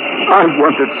 I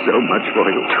wanted so much for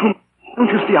you.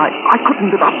 Don't you see, I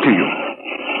couldn't live up to you.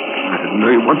 I didn't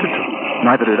know you wanted to.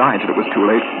 Neither did I until it was too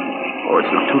late. Oh, it's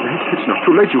not too late. It's not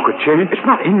too late. You could change. It's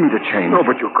not in me to change. No,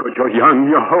 but you could. You're young.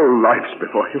 Your whole life's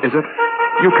before you. Is it?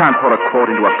 You can't pour a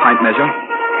quart into a pint measure.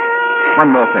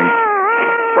 One more thing.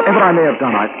 Whatever I may have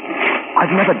done,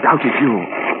 I've never doubted you.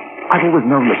 I've always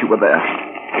known that you were there.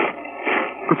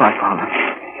 Goodbye, Father.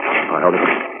 Goodbye,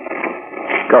 Oliver.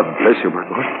 God bless you, my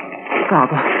boy.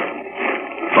 Father.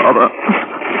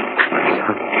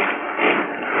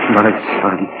 My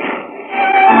son.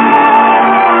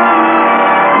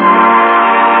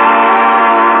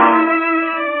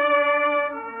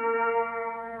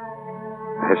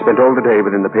 I spent all the day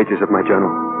within the pages of my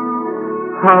journal.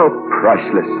 How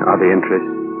priceless are the entries.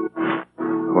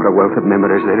 What a wealth of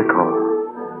memories they recall.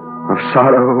 Of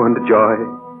sorrow and joy,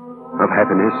 of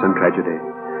happiness and tragedy,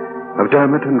 of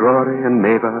Dermot and Rory and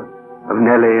Maeva, of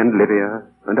Nellie and Livia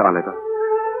and Oliver.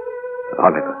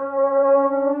 Oliver.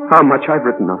 How much I've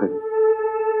written of him.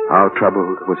 How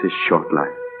troubled was his short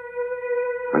life.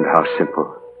 And how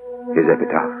simple his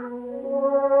epitaph.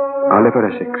 Oliver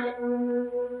Essex,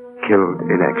 killed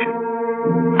in action.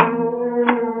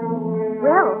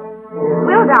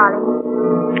 Will, darling.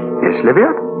 Yes,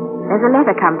 Livia? There's a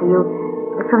letter come to you.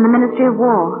 It's from the Ministry of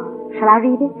War. Shall I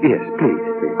read it? Yes, please,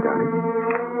 darling.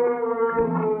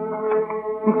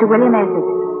 Mr. William Essex,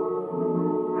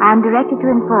 I am directed to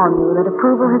inform you that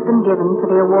approval has been given for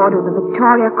the award of the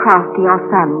Victoria Cross to your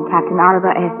son, Captain Oliver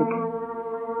Essex,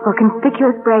 for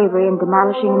conspicuous bravery in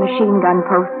demolishing a machine gun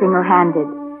post single-handed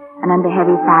and under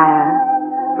heavy fire,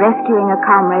 rescuing a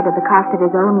comrade at the cost of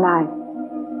his own life.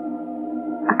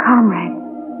 A comrade?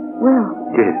 Will?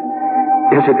 Yes.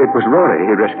 Yes, it was Rory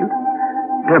he rescued.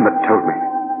 Dermot told me.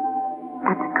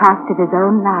 At the cost of his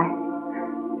own life?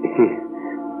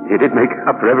 He did make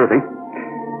up for everything.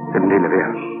 Didn't he, Livia?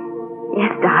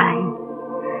 Yes, darling.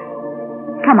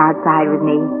 Come outside with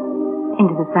me.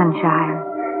 Into the sunshine.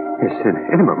 Yes,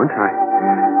 in a moment.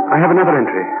 I have another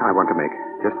entry I want to make.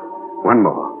 Just one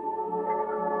more.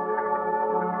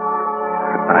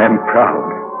 I am proud.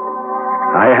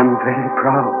 I am very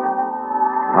proud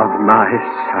of my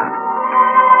son.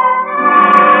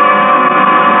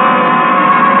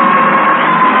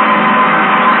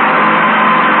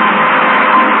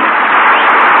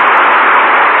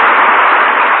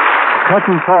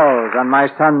 Curtain falls on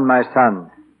My Son, My Son.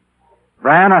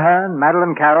 Brian Ahern,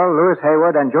 Madeline Carroll, Louis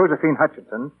Hayward, and Josephine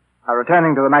Hutchinson are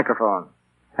returning to the microphone.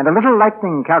 And a little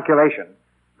lightning calculation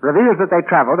reveals that they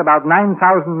traveled about 9,000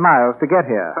 miles to get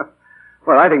here.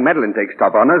 Well, I think Madeline takes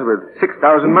top honors with 6,000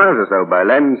 miles or so by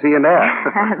land, sea, and air.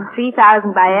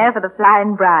 3,000 by air for the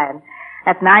flying Brian.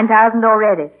 That's 9,000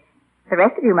 already. The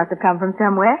rest of you must have come from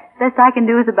somewhere. Best I can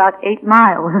do is about 8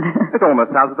 miles. It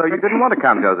almost sounds as though you didn't want to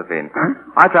come, Josephine.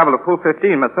 I traveled a full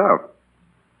 15 myself.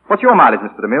 What's your mileage,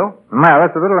 Mr. DeMille? Well,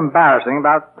 that's a little embarrassing.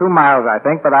 About 2 miles, I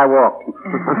think, but I walked.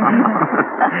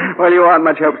 Well, you aren't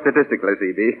much help statistically,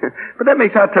 C.B. But that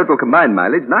makes our total combined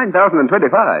mileage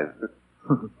 9,025.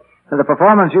 The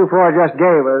performance you four just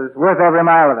gave was worth every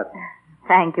mile of it.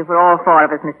 Thank you for all four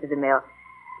of us, Mr. DeMille.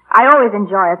 I always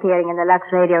enjoy appearing in the Lux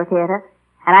Radio Theater,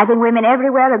 and I think women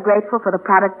everywhere are grateful for the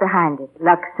product behind it,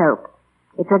 Lux Soap.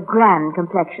 It's a grand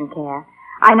complexion care.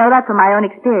 I know that from my own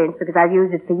experience because I've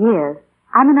used it for years.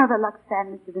 I'm another Lux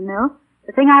fan, Mr. DeMille.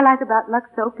 The thing I like about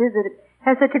Lux Soap is that it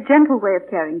has such a gentle way of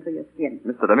caring for your skin.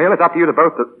 Mr. DeMille, it's up to you to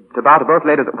bow to both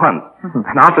ladies at once.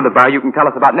 And after the bow, you can tell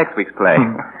us about next week's play.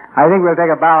 I think we'll take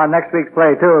a bow on next week's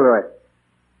play, too, Louis.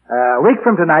 A week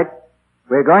from tonight,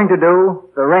 we're going to do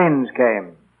The Rains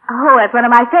Came. Oh, that's one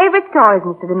of my favorite stories,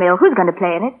 Mr. DeMille. Who's going to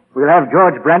play in it? We'll have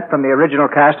George Brent from the original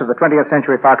cast of the 20th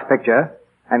Century Fox picture,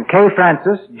 and Kay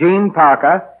Francis, Gene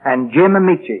Parker, and Jim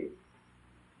Amici.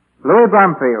 Louis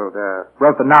Bromfield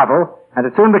wrote the novel, and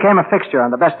it soon became a fixture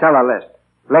on the bestseller list.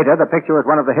 Later, the picture was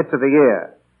one of the hits of the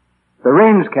year. The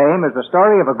Rains Came is the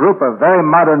story of a group of very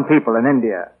modern people in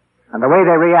India, and the way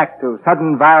they react to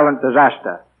sudden violent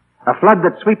disaster, a flood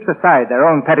that sweeps aside their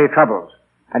own petty troubles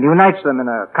and unites them in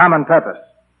a common purpose.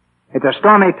 It's a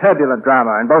stormy, turbulent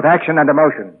drama in both action and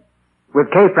emotion, with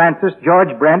Kay Francis,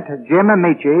 George Brent, Jim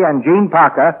Amici, and Gene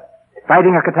Parker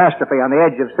fighting a catastrophe on the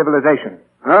edge of civilization.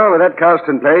 Oh, with that cast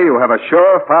and play, you have a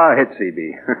surefire hit,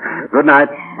 C.B. Good night.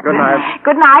 Good night.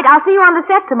 Good night. I'll see you on the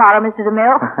set tomorrow, Mr.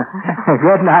 DeMille.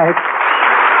 Good night.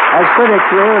 As critics,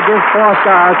 we'll give 4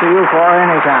 stars to you for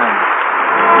any time.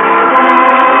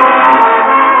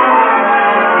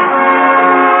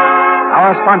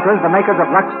 Our sponsors, the makers of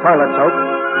Lux Toilet Soap,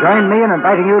 join me in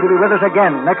inviting you to be with us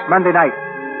again next Monday night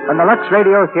when the Lux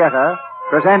Radio Theater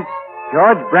presents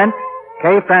George Brent,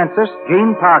 Kay Francis,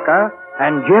 Gene Parker,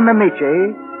 and Jim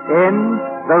Amici in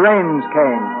The Rains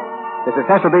Came. This is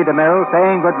Cecil B. DeMille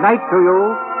saying good night to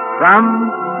you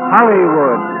from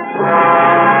Hollywood.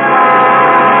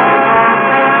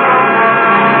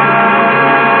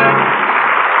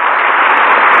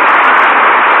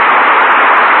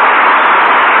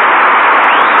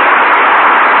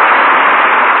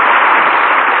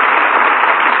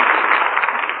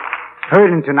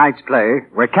 Heard in tonight's play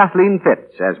were Kathleen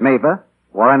Fitz as Maeve,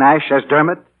 Warren Ash as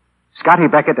Dermot, Scotty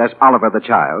Beckett as Oliver the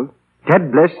Child,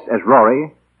 Ted Bliss as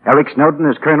Rory, Eric Snowden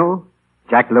as Colonel,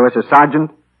 Jack Lewis as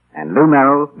Sergeant, and Lou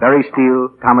Merrill, Barry Steele,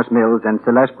 Thomas Mills, and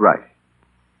Celeste Rush.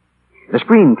 The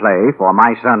screenplay for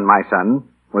My Son,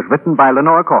 was written by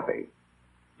Lenore Coffey.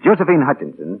 Josephine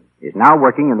Hutchinson is now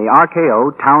working in the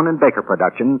RKO Town and Baker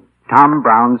production, Tom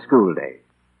Brown's School Days.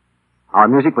 Our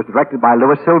music was directed by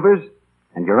Louis Silvers,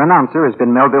 and your announcer has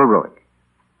been Melville Ruick.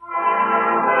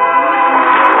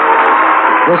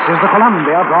 This is the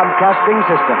Columbia Broadcasting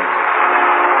System.